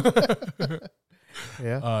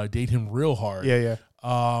 Yeah. Date him real hard. Yeah.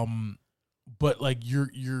 But like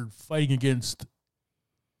you're fighting against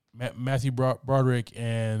Matthew Broderick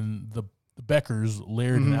and the Beckers,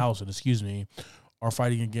 Laird and Allison, are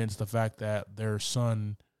fighting against the fact that their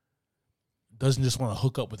son doesn't just want to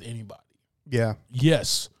hook up with anybody. Yeah.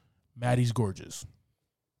 Yes, Maddie's gorgeous.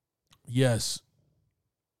 Yes,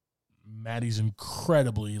 Maddie's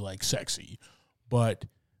incredibly like sexy, but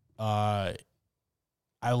I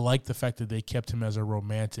like the fact that they kept him as a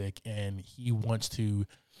romantic, and he wants to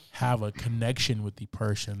have a connection with the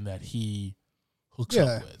person that he hooks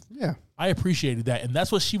up with. Yeah. I appreciated that, and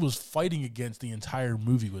that's what she was fighting against the entire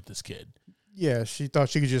movie with this kid. Yeah, she thought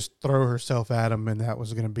she could just throw herself at him, and that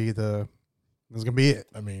was going to be it.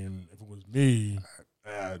 I mean, if it was me,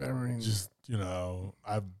 I've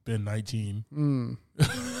been 19.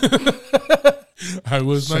 I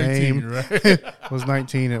was 19, right? Was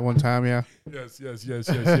 19 at one time, yeah. Yes. This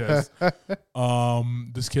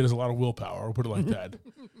kid has a lot of willpower. I'll put it like that.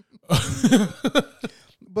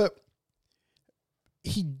 But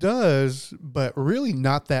he does, but really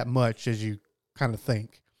not that much as you kind of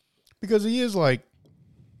think. Because he is like,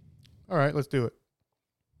 all right, let's do it.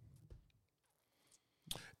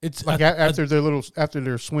 It's like after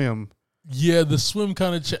their swim. Yeah, the swim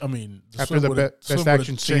kind of. After the best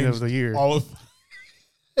action scene of the year. All of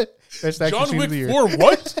best action John scene Wick of the year. 4.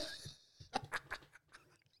 What?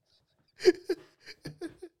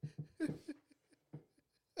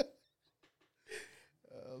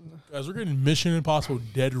 Guys, we're getting Mission Impossible: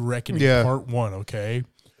 Dead Reckoning Part 1. Okay,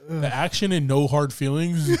 the action and no hard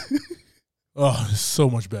feelings. It's so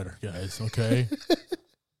much better, guys. Okay.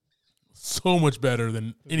 So much better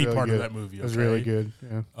than any really part good. of that movie. Okay? It was really good.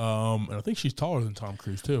 Yeah. And I think she's taller than Tom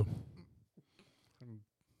Cruise too. I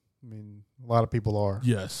mean, a lot of people are.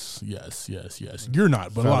 Yes. You're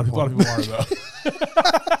not, but a lot of people are though.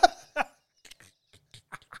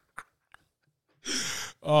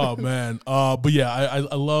 Oh man. But yeah,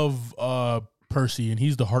 I love Percy, and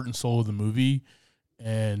he's the heart and soul of the movie.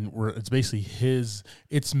 And it's basically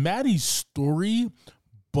it's Maddie's story,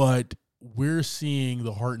 but we're seeing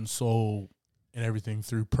the heart and soul and everything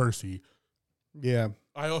through Percy. Yeah.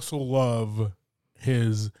 I also love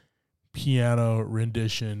his piano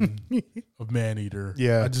rendition of Maneater.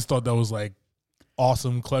 Yeah. I just thought that was like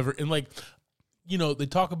awesome, clever. And like, they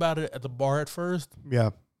talk about it at the bar at first.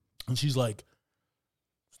 Yeah. And she's like,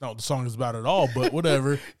 it's not what the song is about at all, but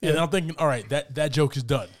whatever. And I'm thinking, all right, that joke is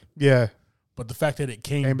done. Yeah. But the fact that it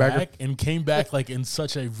came back like in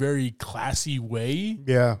such a very classy way.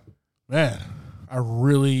 Yeah. Man, I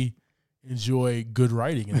really enjoy good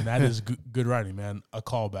writing, and that is good writing, man. A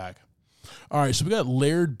callback. All right, so we got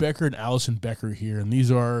Laird Becker and Allison Becker here, and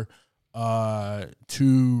these are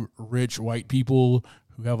two rich white people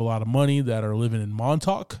who have a lot of money that are living in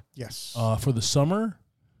Montauk. Yes. For the summer,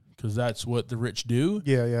 because that's what the rich do.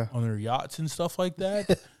 Yeah. On their yachts and stuff like that.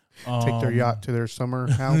 Take their yacht to their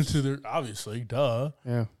summer house. Obviously, duh.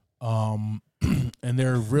 Yeah. And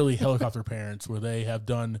they're really helicopter parents where they have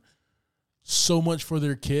done so much for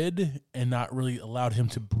their kid and not really allowed him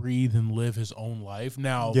to breathe and live his own life.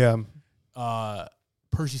 Now,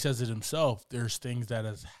 Percy says it himself. There's things that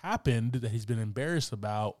has happened that he's been embarrassed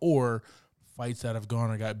about, or fights that have gone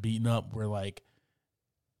or got beaten up where like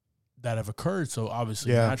that have occurred. So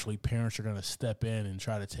obviously, naturally, parents are going to step in and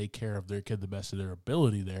try to take care of their kid the best of their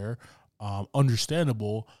ability there.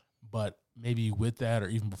 Understandable, but maybe with that or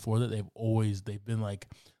even before that, they've been like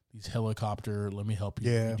these helicopter, let me help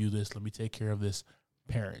you, let me do this, let me take care of this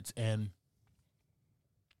parents. And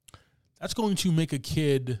that's going to make a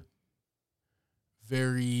kid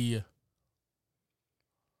very,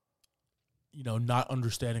 not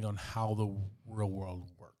understanding on how the real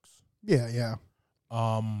world works. Yeah.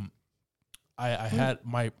 I had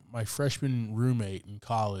my freshman roommate in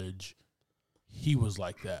college. He was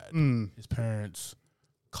like that. His parents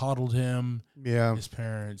coddled him. Yeah. His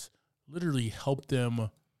parents literally helped them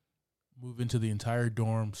move into the entire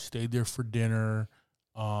dorm, stayed there for dinner,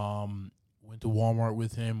 went to Walmart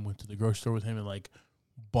with him, went to the grocery store with him, and like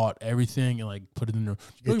bought everything and like put it in there.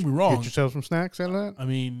 Don't get me wrong. Get yourself some snacks out of that? I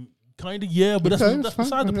mean, kind of, yeah, but that's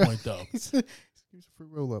beside the point, though. Here's a free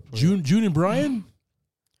roll up. June and Brian,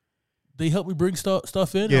 they helped me bring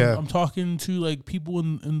stuff in. Yeah. I'm talking to like people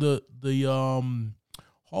in the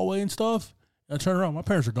hallway and stuff. And I turn around, my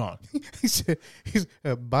parents are gone. He said,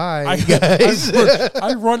 bye, guys.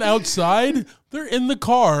 I run outside. They're in the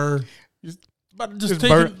car. About to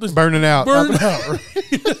just burning out. Burning out. Right?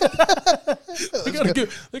 They gotta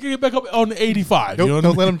get back up on 85.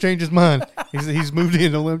 Don't let him change his mind. He's moved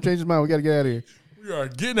in. Don't let him change his mind. We got to get out of here. We are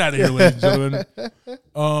getting out of here, ladies and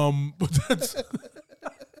gentlemen. But that's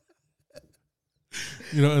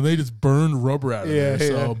and they just burned rubber out of there.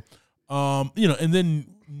 So, and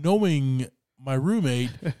then knowing my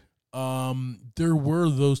roommate, there were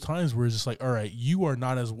those times where it's just like, all right, you are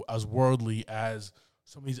not as worldly as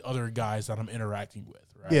some of these other guys that I'm interacting with,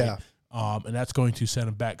 right? Yeah. And that's going to send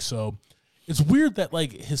him back. So it's weird that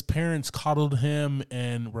like his parents coddled him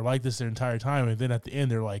and were like this their entire time, and then at the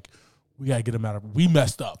end they're like, we gotta get him out of. We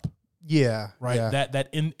messed up. Yeah. Right. Yeah. That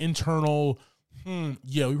internal. We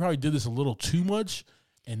probably did this a little too much,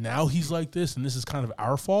 and now he's like this, and this is kind of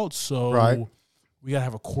our fault. So we gotta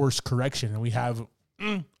have a course correction, and we have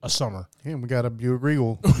a summer. Yeah, we got a Buick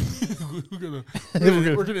Regal.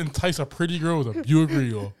 we're gonna entice a pretty girl with a Buick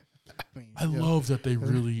Regal. I love that they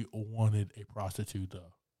really wanted a prostitute,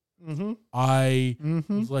 though. Mm-hmm. I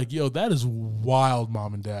was like, yo, that is wild,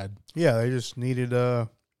 Mom and Dad. Yeah, they just needed her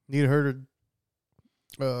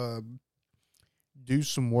to do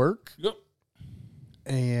some work. Yep.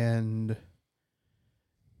 And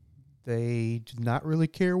they did not really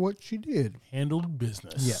care what she did. Handled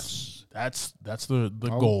business. Yes. That's the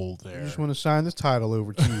goal there. I just want to sign this title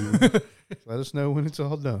over to you. Let us know when it's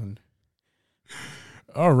all done.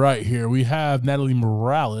 All right, here we have Natalie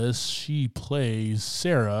Morales. She plays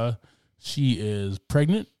Sarah. She is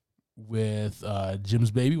pregnant with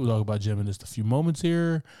Jim's baby. We'll talk about Jim in just a few moments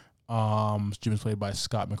here. Jim is played by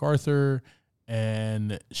Scott MacArthur,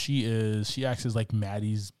 and she acts as like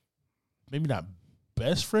Maddie's maybe not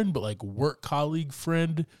best friend, but like work colleague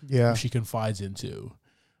friend. Yeah, who she confides into.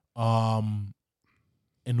 And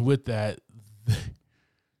with that,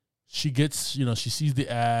 she gets she sees the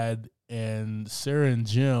ad. And Sarah and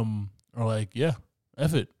Jim are like, yeah,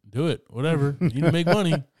 F it, do it, whatever. You need to make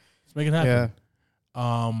money. Let's make it happen.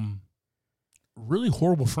 Yeah. Really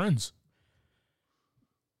horrible friends.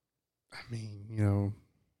 I mean, you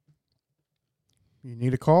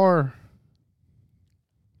need a car.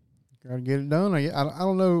 Got to get it done. I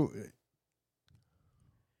don't know.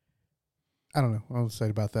 I don't know what I would say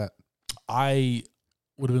about that. I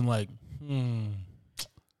would have been like,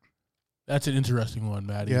 that's an interesting one,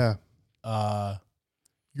 Maddie. Yeah.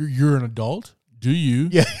 You're an adult, do you?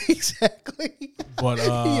 Yeah, exactly. But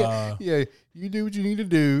yeah, you do what you need to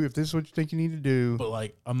do if this is what you think you need to do. But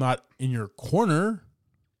like, I'm not in your corner.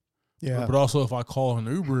 Yeah. But also, if I call an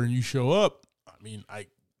Uber and you show up, I mean,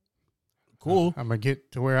 cool. I'm gonna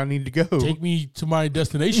get to where I need to go. Take me to my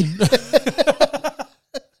destination.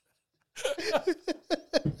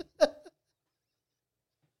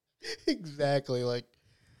 Exactly. Like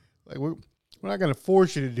we're not going to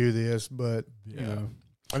force you to do this, but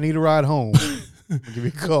I need a ride home. I'll give you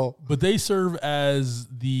a call. But they serve as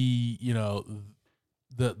the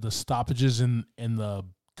the stoppages in the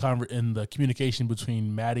communication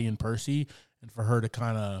between Maddie and Percy, and for her to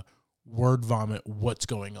kind of word vomit what's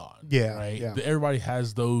going on. Yeah, right. Yeah. Everybody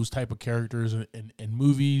has those type of characters in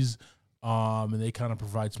movies, and they kind of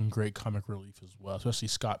provide some great comic relief as well, especially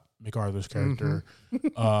Scott MacArthur's character.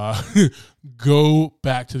 Go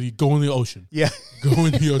in the ocean. Yeah. Go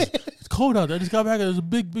in the ocean. It's cold out there. I just got back. There's a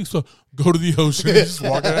big storm. Go to the ocean and just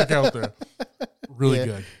walk back out there. Really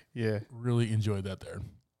good. Yeah. Really enjoyed that there.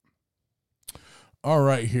 All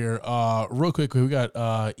right, here. Real quick, we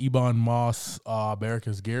got Ebon Moss Barrick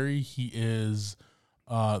as Gary. He is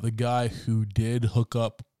the guy who did hook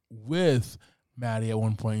up with Maddie at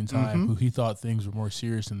one point in time, who he thought things were more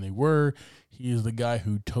serious than they were. He is the guy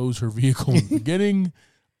who tows her vehicle in the beginning.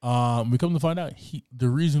 We come to find out the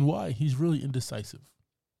reason why he's really indecisive.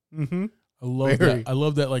 Mm-hmm. I love that. I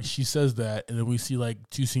love that. Like, she says that, and then we see like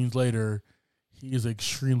 2 scenes later, he is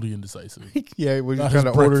extremely indecisive. Yeah, we just kind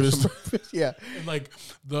of order some. Yeah, and like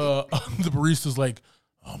the barista's like,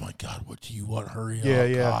 "Oh my God, what do you want? Hurry up!"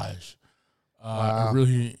 Gosh, wow. I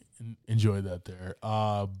really enjoyed that there.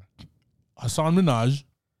 Hassan Minhaj,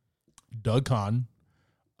 Doug Kahn.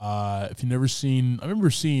 If you've never seen, I remember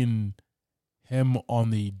seeing him on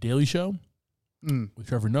the Daily Show with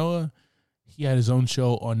Trevor Noah. He had his own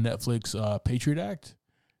show on Netflix, Patriot Act,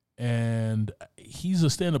 and he's a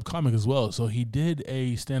stand-up comic as well. So he did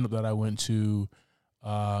a stand-up that I went to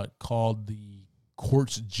called The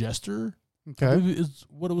Court's Jester. Okay, is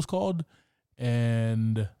what it was called,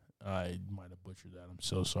 and I might have butchered that. I'm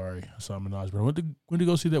so sorry, Hassan Minhaj, but I went to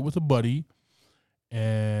go see that with a buddy,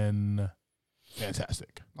 and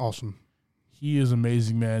fantastic, awesome. he is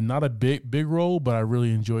amazing, man. Not a big role, but I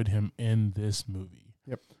really enjoyed him in this movie.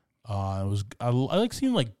 Yep. I like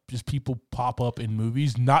seeing like just people pop up in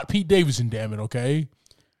movies. Not Pete Davidson, damn it, okay?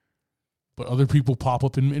 But other people pop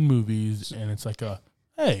up in movies, and it's like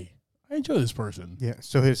hey, I enjoy this person. Yeah.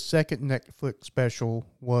 So his second Netflix special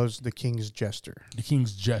was The King's Jester. The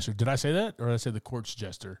King's Jester. Did I say that, or did I say The Court's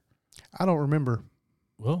Jester? I don't remember.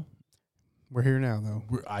 Well, we're here now, though.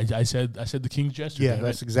 I said The King's Jester. Yeah,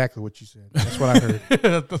 that's exactly what you said. That's what I heard.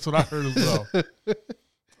 That's what I heard as well.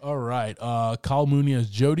 All right. Kyle Mooney as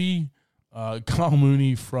Jody. Kyle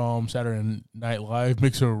Mooney from Saturday Night Live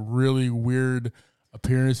makes a really weird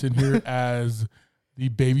appearance in here as the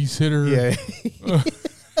babysitter. Yeah.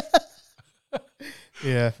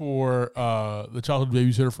 Yeah. For the childhood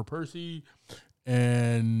babysitter for Percy.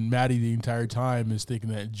 And Maddie the entire time is thinking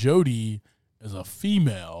that Jody is a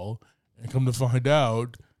female. And come to find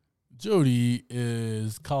out, Jody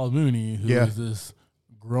is Kyle Mooney, who is this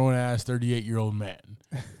grown-ass 38-year-old man.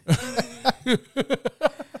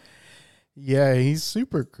 Yeah, he's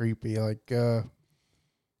super creepy. Like, I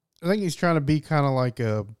think he's trying to be kind of like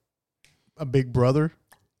a big brother,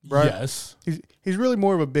 right? Yes. He's really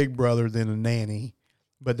more of a big brother than a nanny,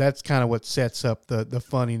 but that's kind of what sets up the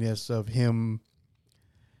funniness of him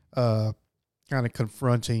kind of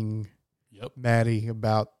confronting Maddie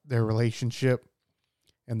about their relationship,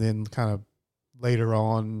 and then kind of later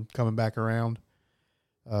on coming back around.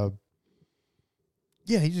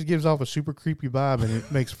 Yeah, he just gives off a super creepy vibe, and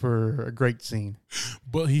it makes for a great scene.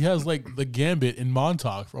 But he has like the gambit in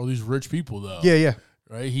Montauk for all these rich people, though. Yeah.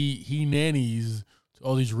 Right? He nannies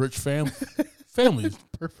all these rich families.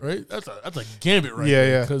 Perfect. Right? That's a gambit right there.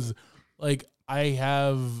 Yeah. Because like I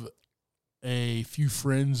have a few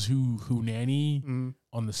friends who nanny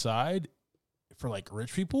on the side for like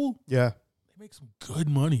rich people. Yeah. They make some good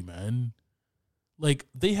money, man. Like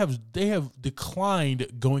they have declined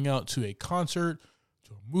going out to a concert,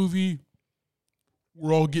 to a movie.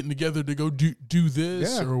 We're all getting together to go do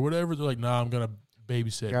this or whatever. They're like, nah, I'm gonna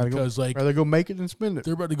babysit because like rather go make it than spend it.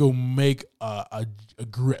 They're about to go make a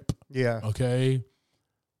grip. Yeah. Okay.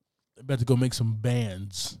 They're about to go make some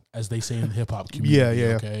bands, as they say in the hip hop community.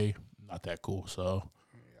 Yeah. Okay. Not that cool. So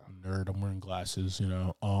nerd. I'm wearing glasses, you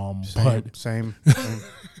know. Same.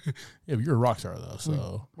 Yeah, but you're a rock star though.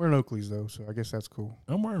 So we're in Oakleys though, so I guess that's cool.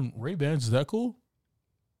 I'm wearing Ray-Bans. Is that cool?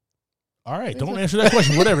 All right, don't answer that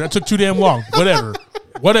question. Whatever. That took too damn long. Whatever,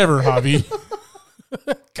 Javi.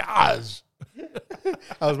 Gosh.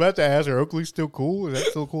 I was about to ask, are Oakley's still cool? Is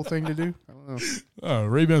that still a cool thing to do? I don't know.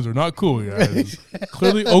 Ray-Bans are not cool, guys.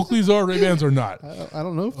 Clearly, Oakleys are. Ray-Bans are not. I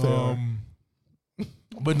don't know if they are.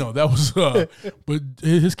 But no, that was. But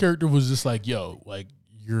his character was just like, yo, like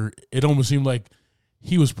it almost seemed like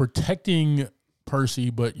he was protecting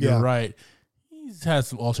Percy, but you're right. He's had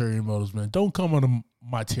some ulterior motives, man. Don't come on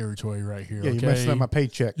my territory right here. Yeah, okay? you're messing up my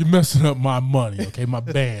paycheck. You're messing up my money. Okay, my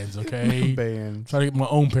bands. Okay, bands. Trying to get my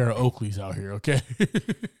own pair of Oakleys out here. Okay.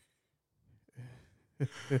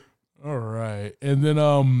 All right, and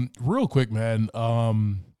then real quick, man.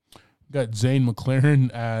 Got Zane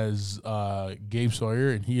McLaren as Gabe Sawyer,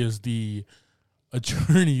 and he is the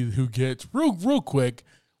attorney who gets real quick.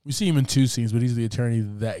 We see him in two scenes, but he's the attorney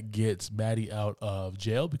that gets Maddie out of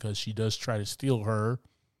jail because she does try to steal her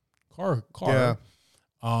car. Yeah.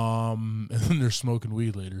 And then they're smoking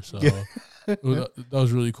weed later. So that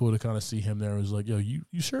was really cool to kind of see him there. It was like, yo, you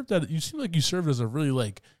served that. You seem like you served as a really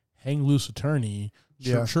like hang loose attorney.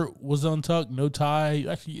 Shirt was untucked, no tie.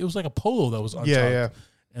 Actually, it was like a polo that was untucked. Yeah.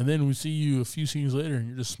 And then we see you a few scenes later, and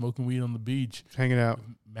you're just smoking weed on the beach, hanging out.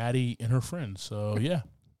 Maddie and her friends. So yeah,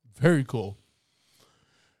 very cool.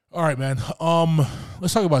 All right, man.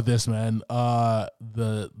 Let's talk about this, man.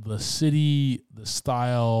 The city, the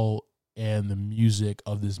style, and the music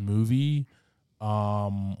of this movie. What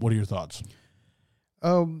are your thoughts?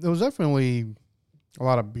 There was definitely a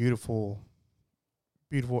lot of beautiful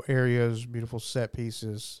areas, beautiful set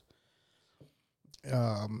pieces.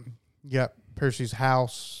 Percy's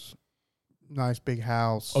house, nice big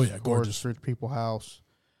house. Oh yeah, gorgeous rich people house.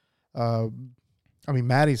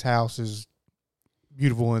 Maddie's house is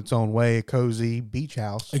beautiful in its own way, a cozy beach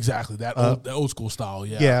house. Exactly, that old school style.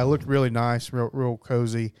 Yeah, it looked really nice, real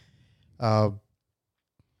cozy.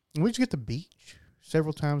 We just get the beach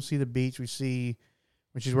several times. See the beach. We see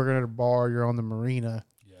when she's working at a bar. You're on the marina.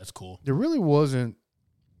 Yeah, that's cool. There really wasn't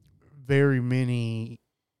very many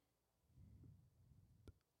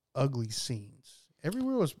ugly scenes.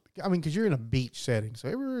 Everywhere was, because you're in a beach setting, so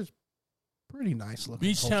everywhere is pretty nice looking.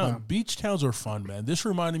 Beach towns are fun, man. This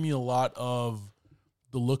reminded me a lot of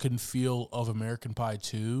the look and feel of American Pie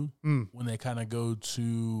 2 when they kind of go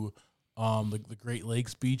to the Great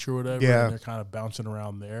Lakes beach or whatever. Yeah. And they're kind of bouncing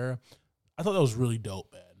around there. I thought that was really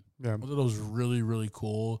dope, man. Yeah. I thought that was really, really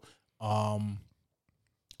cool. And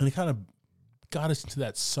it kind of got us into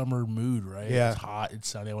that summer mood, right? Yeah. It's hot, it's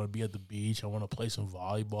sunny. I want to be at the beach. I want to play some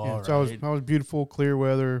volleyball. Yeah, right? so it was beautiful, clear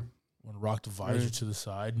weather. I want to rock the visor to the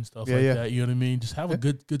side and stuff Yeah, like yeah. that. You know what I mean? Just have a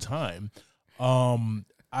good time.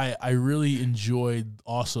 I really enjoyed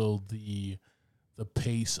also the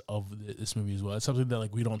pace of this movie as well. It's something that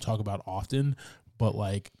like we don't talk about often, but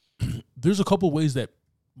like there's a couple ways that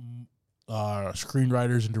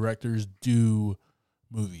screenwriters and directors do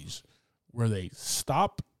movies where they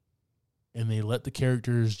stop and they let the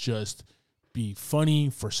characters just be funny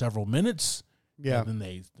for several minutes. Yeah. And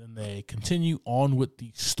then they continue on with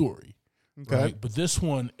the story. Okay. Right? But this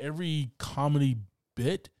one, every comedy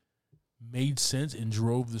bit made sense and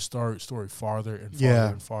drove the story farther and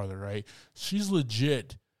farther and farther, right? She's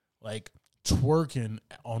legit like twerking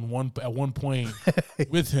at one point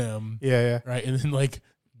with him. Yeah. Right? And then like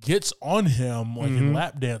gets on him like in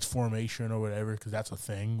lap dance formation or whatever, because that's a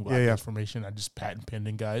thing. Lap dance formation. I just patent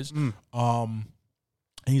pending, guys. And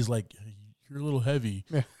he's like, "You're a little heavy."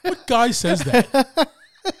 Yeah. What guy says that?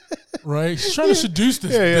 Right? She's trying to seduce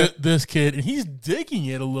this kid, and he's digging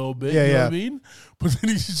it a little bit. You know what I mean? But then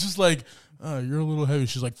he's just like, "You're a little heavy."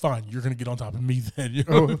 She's like, "Fine, you're gonna get on top of me then." You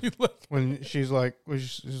know what I mean? Like, when she's like,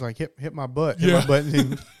 hit my butt, hit my butt,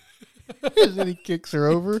 and then he kicks her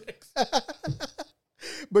over.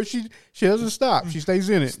 But she doesn't stop. She stays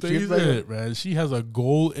in it. Stays in it, man. She has a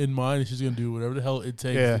goal in mind, and she's gonna do whatever the hell it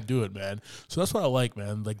takes to do it, man. So that's what I like,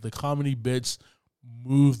 man. Like the comedy bits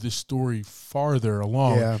move the story farther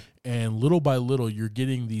along, and little by little, you're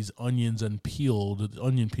getting these onion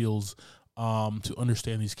peels, to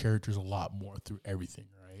understand these characters a lot more through everything,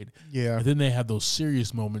 right? Yeah. And then they have those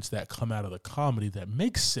serious moments that come out of the comedy that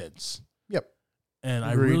makes sense. Yep. And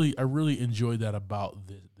Agreed. I really enjoyed that about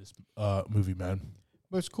this movie, man.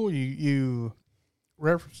 But it's cool. You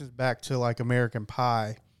references back to like American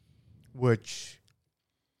Pie, which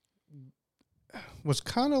was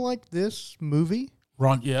kind of like this movie.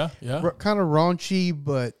 Kind of raunchy,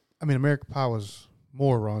 but I mean, American Pie was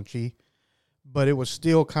more raunchy, but it was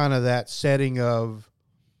still kind of that setting of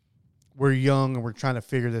we're young and we're trying to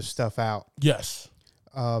figure this stuff out. Yes.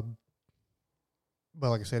 But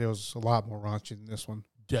like I said, it was a lot more raunchy than this one.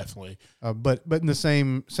 Definitely. But in the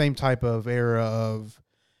same type of era of,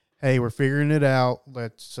 hey, we're figuring it out.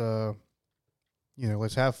 Let's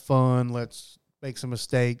let's have fun. Let's make some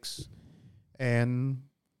mistakes, and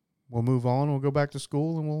we'll move on. We'll go back to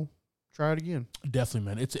school and we'll try it again.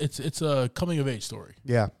 Definitely, man. It's a coming of age story.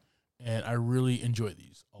 Yeah, and I really enjoy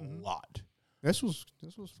these a lot. This was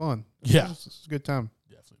fun. This was a good time.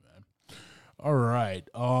 Definitely, man. All right.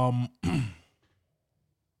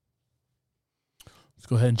 Let's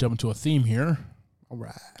go ahead and jump into a theme here. All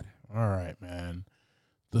right, man.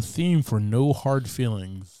 The theme for No Hard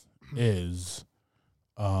Feelings is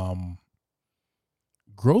grow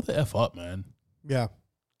the F up, man. Yeah.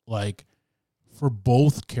 Like, for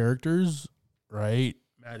both characters, right,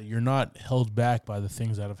 Maddie, you're not held back by the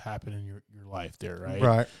things that have happened in your life there, right?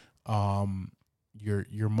 Right.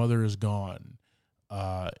 Your mother is gone.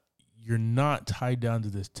 You're not tied down to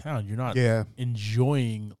this town. You're not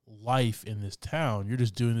enjoying life in this town. You're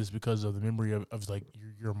just doing this because of the memory of like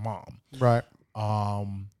your mom. Right.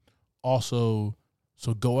 Also,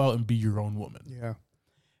 so go out and be your own woman. Yeah.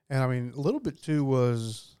 And I mean, a little bit too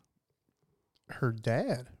was her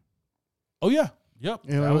dad. Oh, yeah. Yep.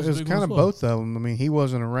 You know, it was kind of both of them. I mean, he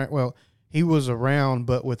wasn't around. Well, he was around,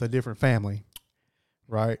 but with a different family.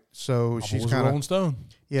 Right. So she's kind of Rolling Stone.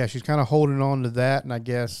 Yeah. She's kind of holding on to that. And I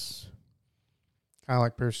guess kind of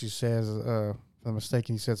like Percy says, if I'm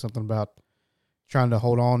mistaken, he said something about trying to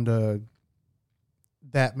hold on to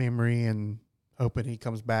that memory and hoping he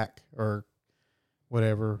comes back or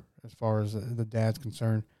whatever, as far as the dad's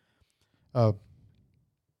concerned.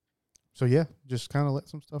 So yeah, just kind of let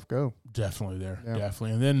some stuff go. Definitely there. Yeah.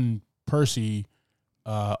 Definitely. And then Percy,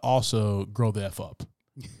 also grow the F up.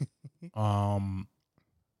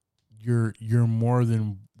 You're more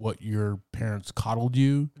than what your parents coddled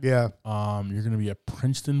you. Yeah. You're gonna be a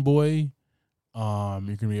Princeton boy.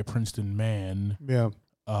 You're gonna be a Princeton man. Yeah.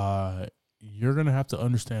 You're gonna have to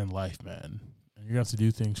understand life, man. And you're gonna have to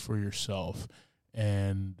do things for yourself.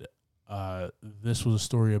 And this was a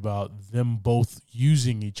story about them both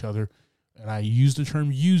using each other. And I use the term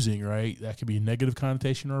using, right? That could be a negative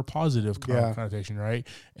connotation or a positive connotation, right?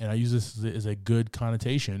 And I use this as a good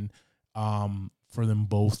connotation for them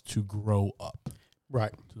both to grow up.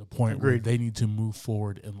 Right. To the point where they need to move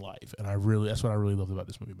forward in life. And that's what I really loved about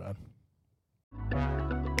this movie, man.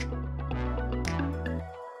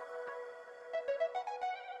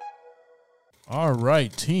 All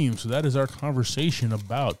right, team. So that is our conversation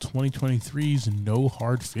about 2023's No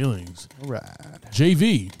Hard Feelings. All right.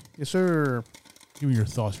 JV. Yes, sir. Give me your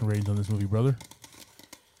thoughts and ratings on this movie, brother.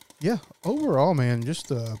 Yeah, overall, man,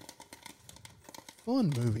 just a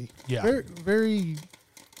fun movie. Yeah. Very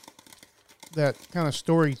that kind of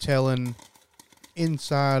storytelling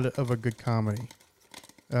inside of a good comedy.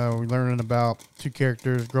 We're learning about two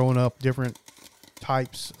characters growing up, different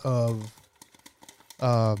types of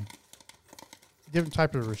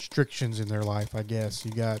restrictions in their life, I guess.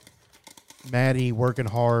 You got Maddie working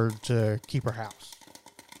hard to keep her house.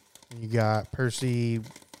 And you got Percy,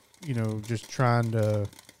 just trying to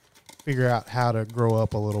figure out how to grow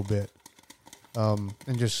up a little bit. And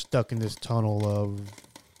just stuck in this tunnel of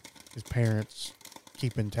his parents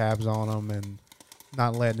keeping tabs on him and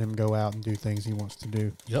not letting him go out and do things he wants to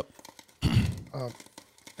do. Yep. And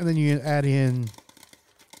then you add in,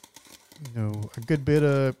 a good bit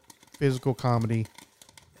of physical comedy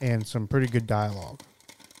and some pretty good dialogue.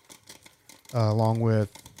 Along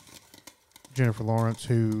with Jennifer Lawrence,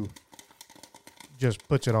 who just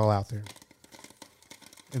puts it all out there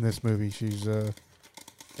in this movie. She's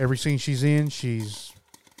every scene she's in, she's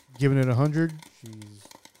giving it 100. She's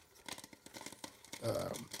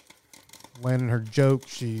landing her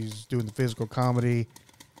jokes. She's doing the physical comedy,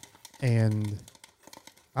 and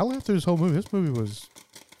I laughed through this whole movie. This movie was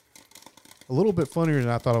a little bit funnier than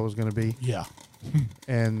I thought it was going to be. Yeah.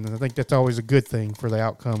 And I think that's always a good thing for the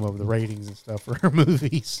outcome of the ratings and stuff for her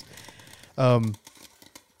movies. Either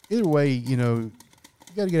way, you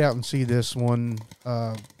got to get out and see this one.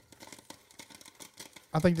 I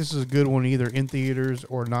think this is a good one either in theaters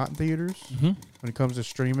or not in theaters when it comes to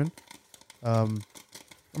streaming. I'm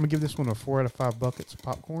going to give this one a 4 out of 5 buckets of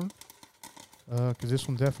popcorn because this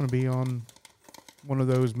one definitely be on one of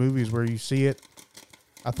those movies where you see it,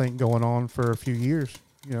 I think, going on for a few years.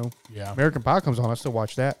 Yeah. American Pie comes on, I still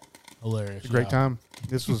watch that. Hilarious. It's a great time.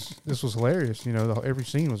 This was hilarious. Every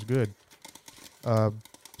scene was good.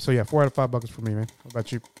 So yeah, 4 out of 5 buckets for me, man. What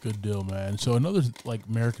about you? Good deal, man. So another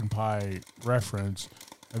American Pie reference.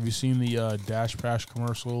 Have you seen the Dash Pash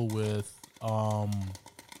commercial with the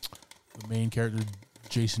main character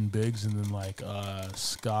Jason Biggs and then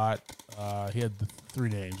Scott? He had the 3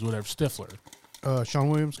 names, whatever. Stifler. Sean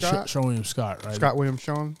William Scott. Sean William Scott, right? Scott William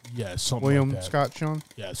Sean. Yes, something William like that. Scott Sean.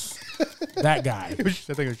 Yes, that guy. I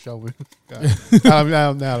think it was Sean William Scott. now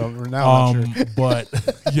I'm not sure. But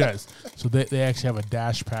yes, so they actually have a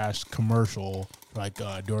Dash Pass commercial, like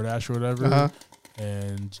DoorDash or whatever,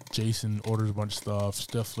 and Jason orders a bunch of stuff.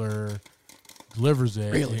 Stifler delivers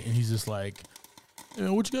it, Really? and he's just like,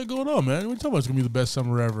 "What you got going on, man? What you talking about? It's gonna be the best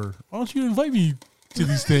summer ever. Why don't you invite me to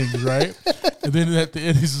these things, right?" And then at the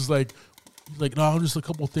end, he's just like. He's like, no, just a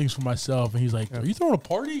couple of things for myself. And he's like, are you throwing a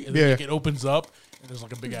party? And then it opens up, and there's a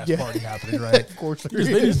big-ass party happening, right? Of course.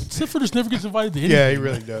 Stifler just never gets invited to anything. Yeah, he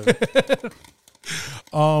really does.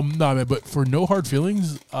 No, man, but for No Hard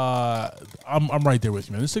Feelings, I'm right there with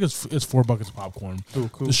you, man. This thing is 4 buckets of popcorn. Cool.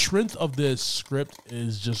 The strength of this script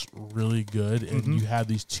is just really good, and you have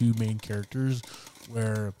these 2 main characters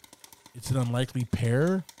where it's an unlikely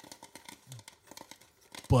pair,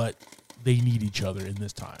 but they need each other in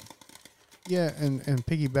this time. Yeah, and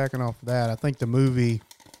piggybacking off of that, I think the movie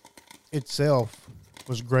itself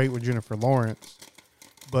was great with Jennifer Lawrence,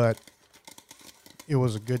 but it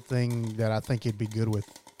was a good thing that I think it'd be good with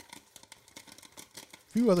a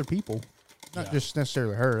few other people, not just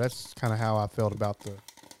necessarily her. That's kind of how I felt about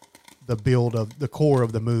the build of the core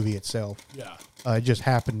of the movie itself. Yeah. It just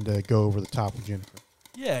happened to go over the top with Jennifer.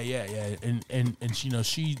 Yeah, and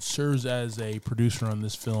she serves as a producer on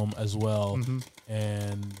this film as well,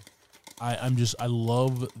 and I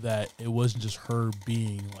love that it wasn't just her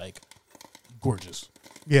being gorgeous.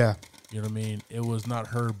 Yeah, you know what I mean. It was not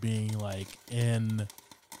her being in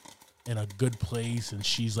a good place, and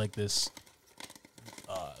she's this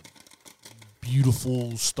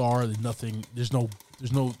beautiful star. There's no.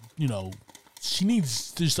 She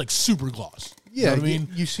needs just super gloss. Yeah, you know what I mean,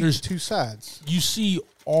 you see there's 2 sides. You see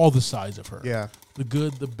all the sides of her. Yeah. The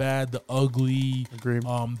good, the bad, the ugly. Agreed.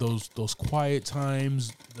 Those quiet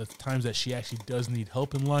times, the times that she actually does need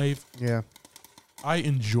help in life. Yeah. I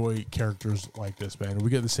enjoy characters like this, man. We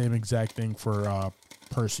get the same exact thing for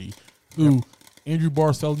Percy, who Andrew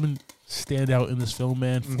Barth-Feldman stand out in this film,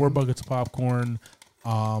 man. 4 buckets of popcorn.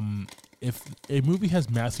 If a movie has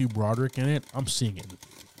Matthew Broderick in it, I'm seeing it in the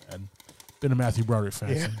theaters, man. Been a Matthew Broderick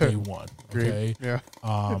fan since day one. Okay. Yeah.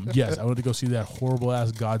 Yes, I went to go see that horrible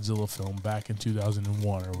ass Godzilla film back in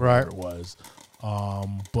 2001 or whatever it was.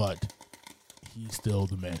 But he's still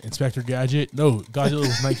the man. Inspector Gadget. No, Godzilla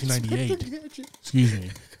was 1998. Excuse me.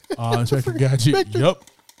 Inspector Gadget. Yep.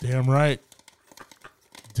 Damn right.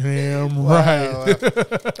 damn Wow. right.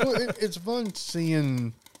 Well, it's fun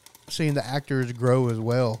seeing the actors grow as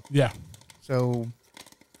well. Yeah. So,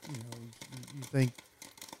 you think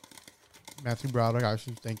Matthew Broderick, I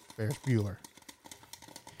should think Ferris Bueller.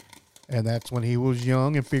 And that's when he was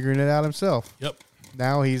young and figuring it out himself. Yep.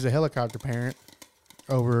 Now he's a helicopter parent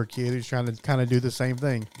over a kid who's trying to kind of do the same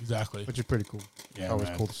thing. Exactly. Which is pretty cool. Yeah, Always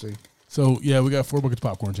man. cool to see. So, yeah, we got 4 buckets of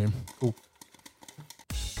popcorn, team. Cool.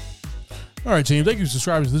 All right, team. Thank you for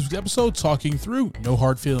subscribing to this week's episode, Talking Through No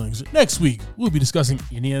Hard Feelings. Next week, we'll be discussing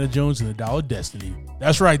Indiana Jones and the Dial of Destiny.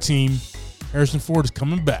 That's right, team. Harrison Ford is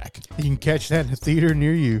coming back. You can catch that in a theater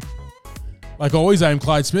near you. Like always, I am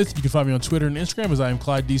Clyde Smith. You can find me on Twitter and Instagram as I am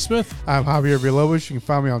Clyde D. Smith. I'm Javier Villalobos. You can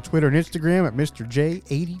find me on Twitter and Instagram at Mr.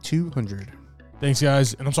 J8200. Thanks,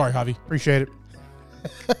 guys. And I'm sorry, Javi. Appreciate it.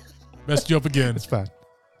 Messed you up again. It's fine.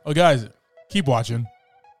 Oh, guys, keep watching.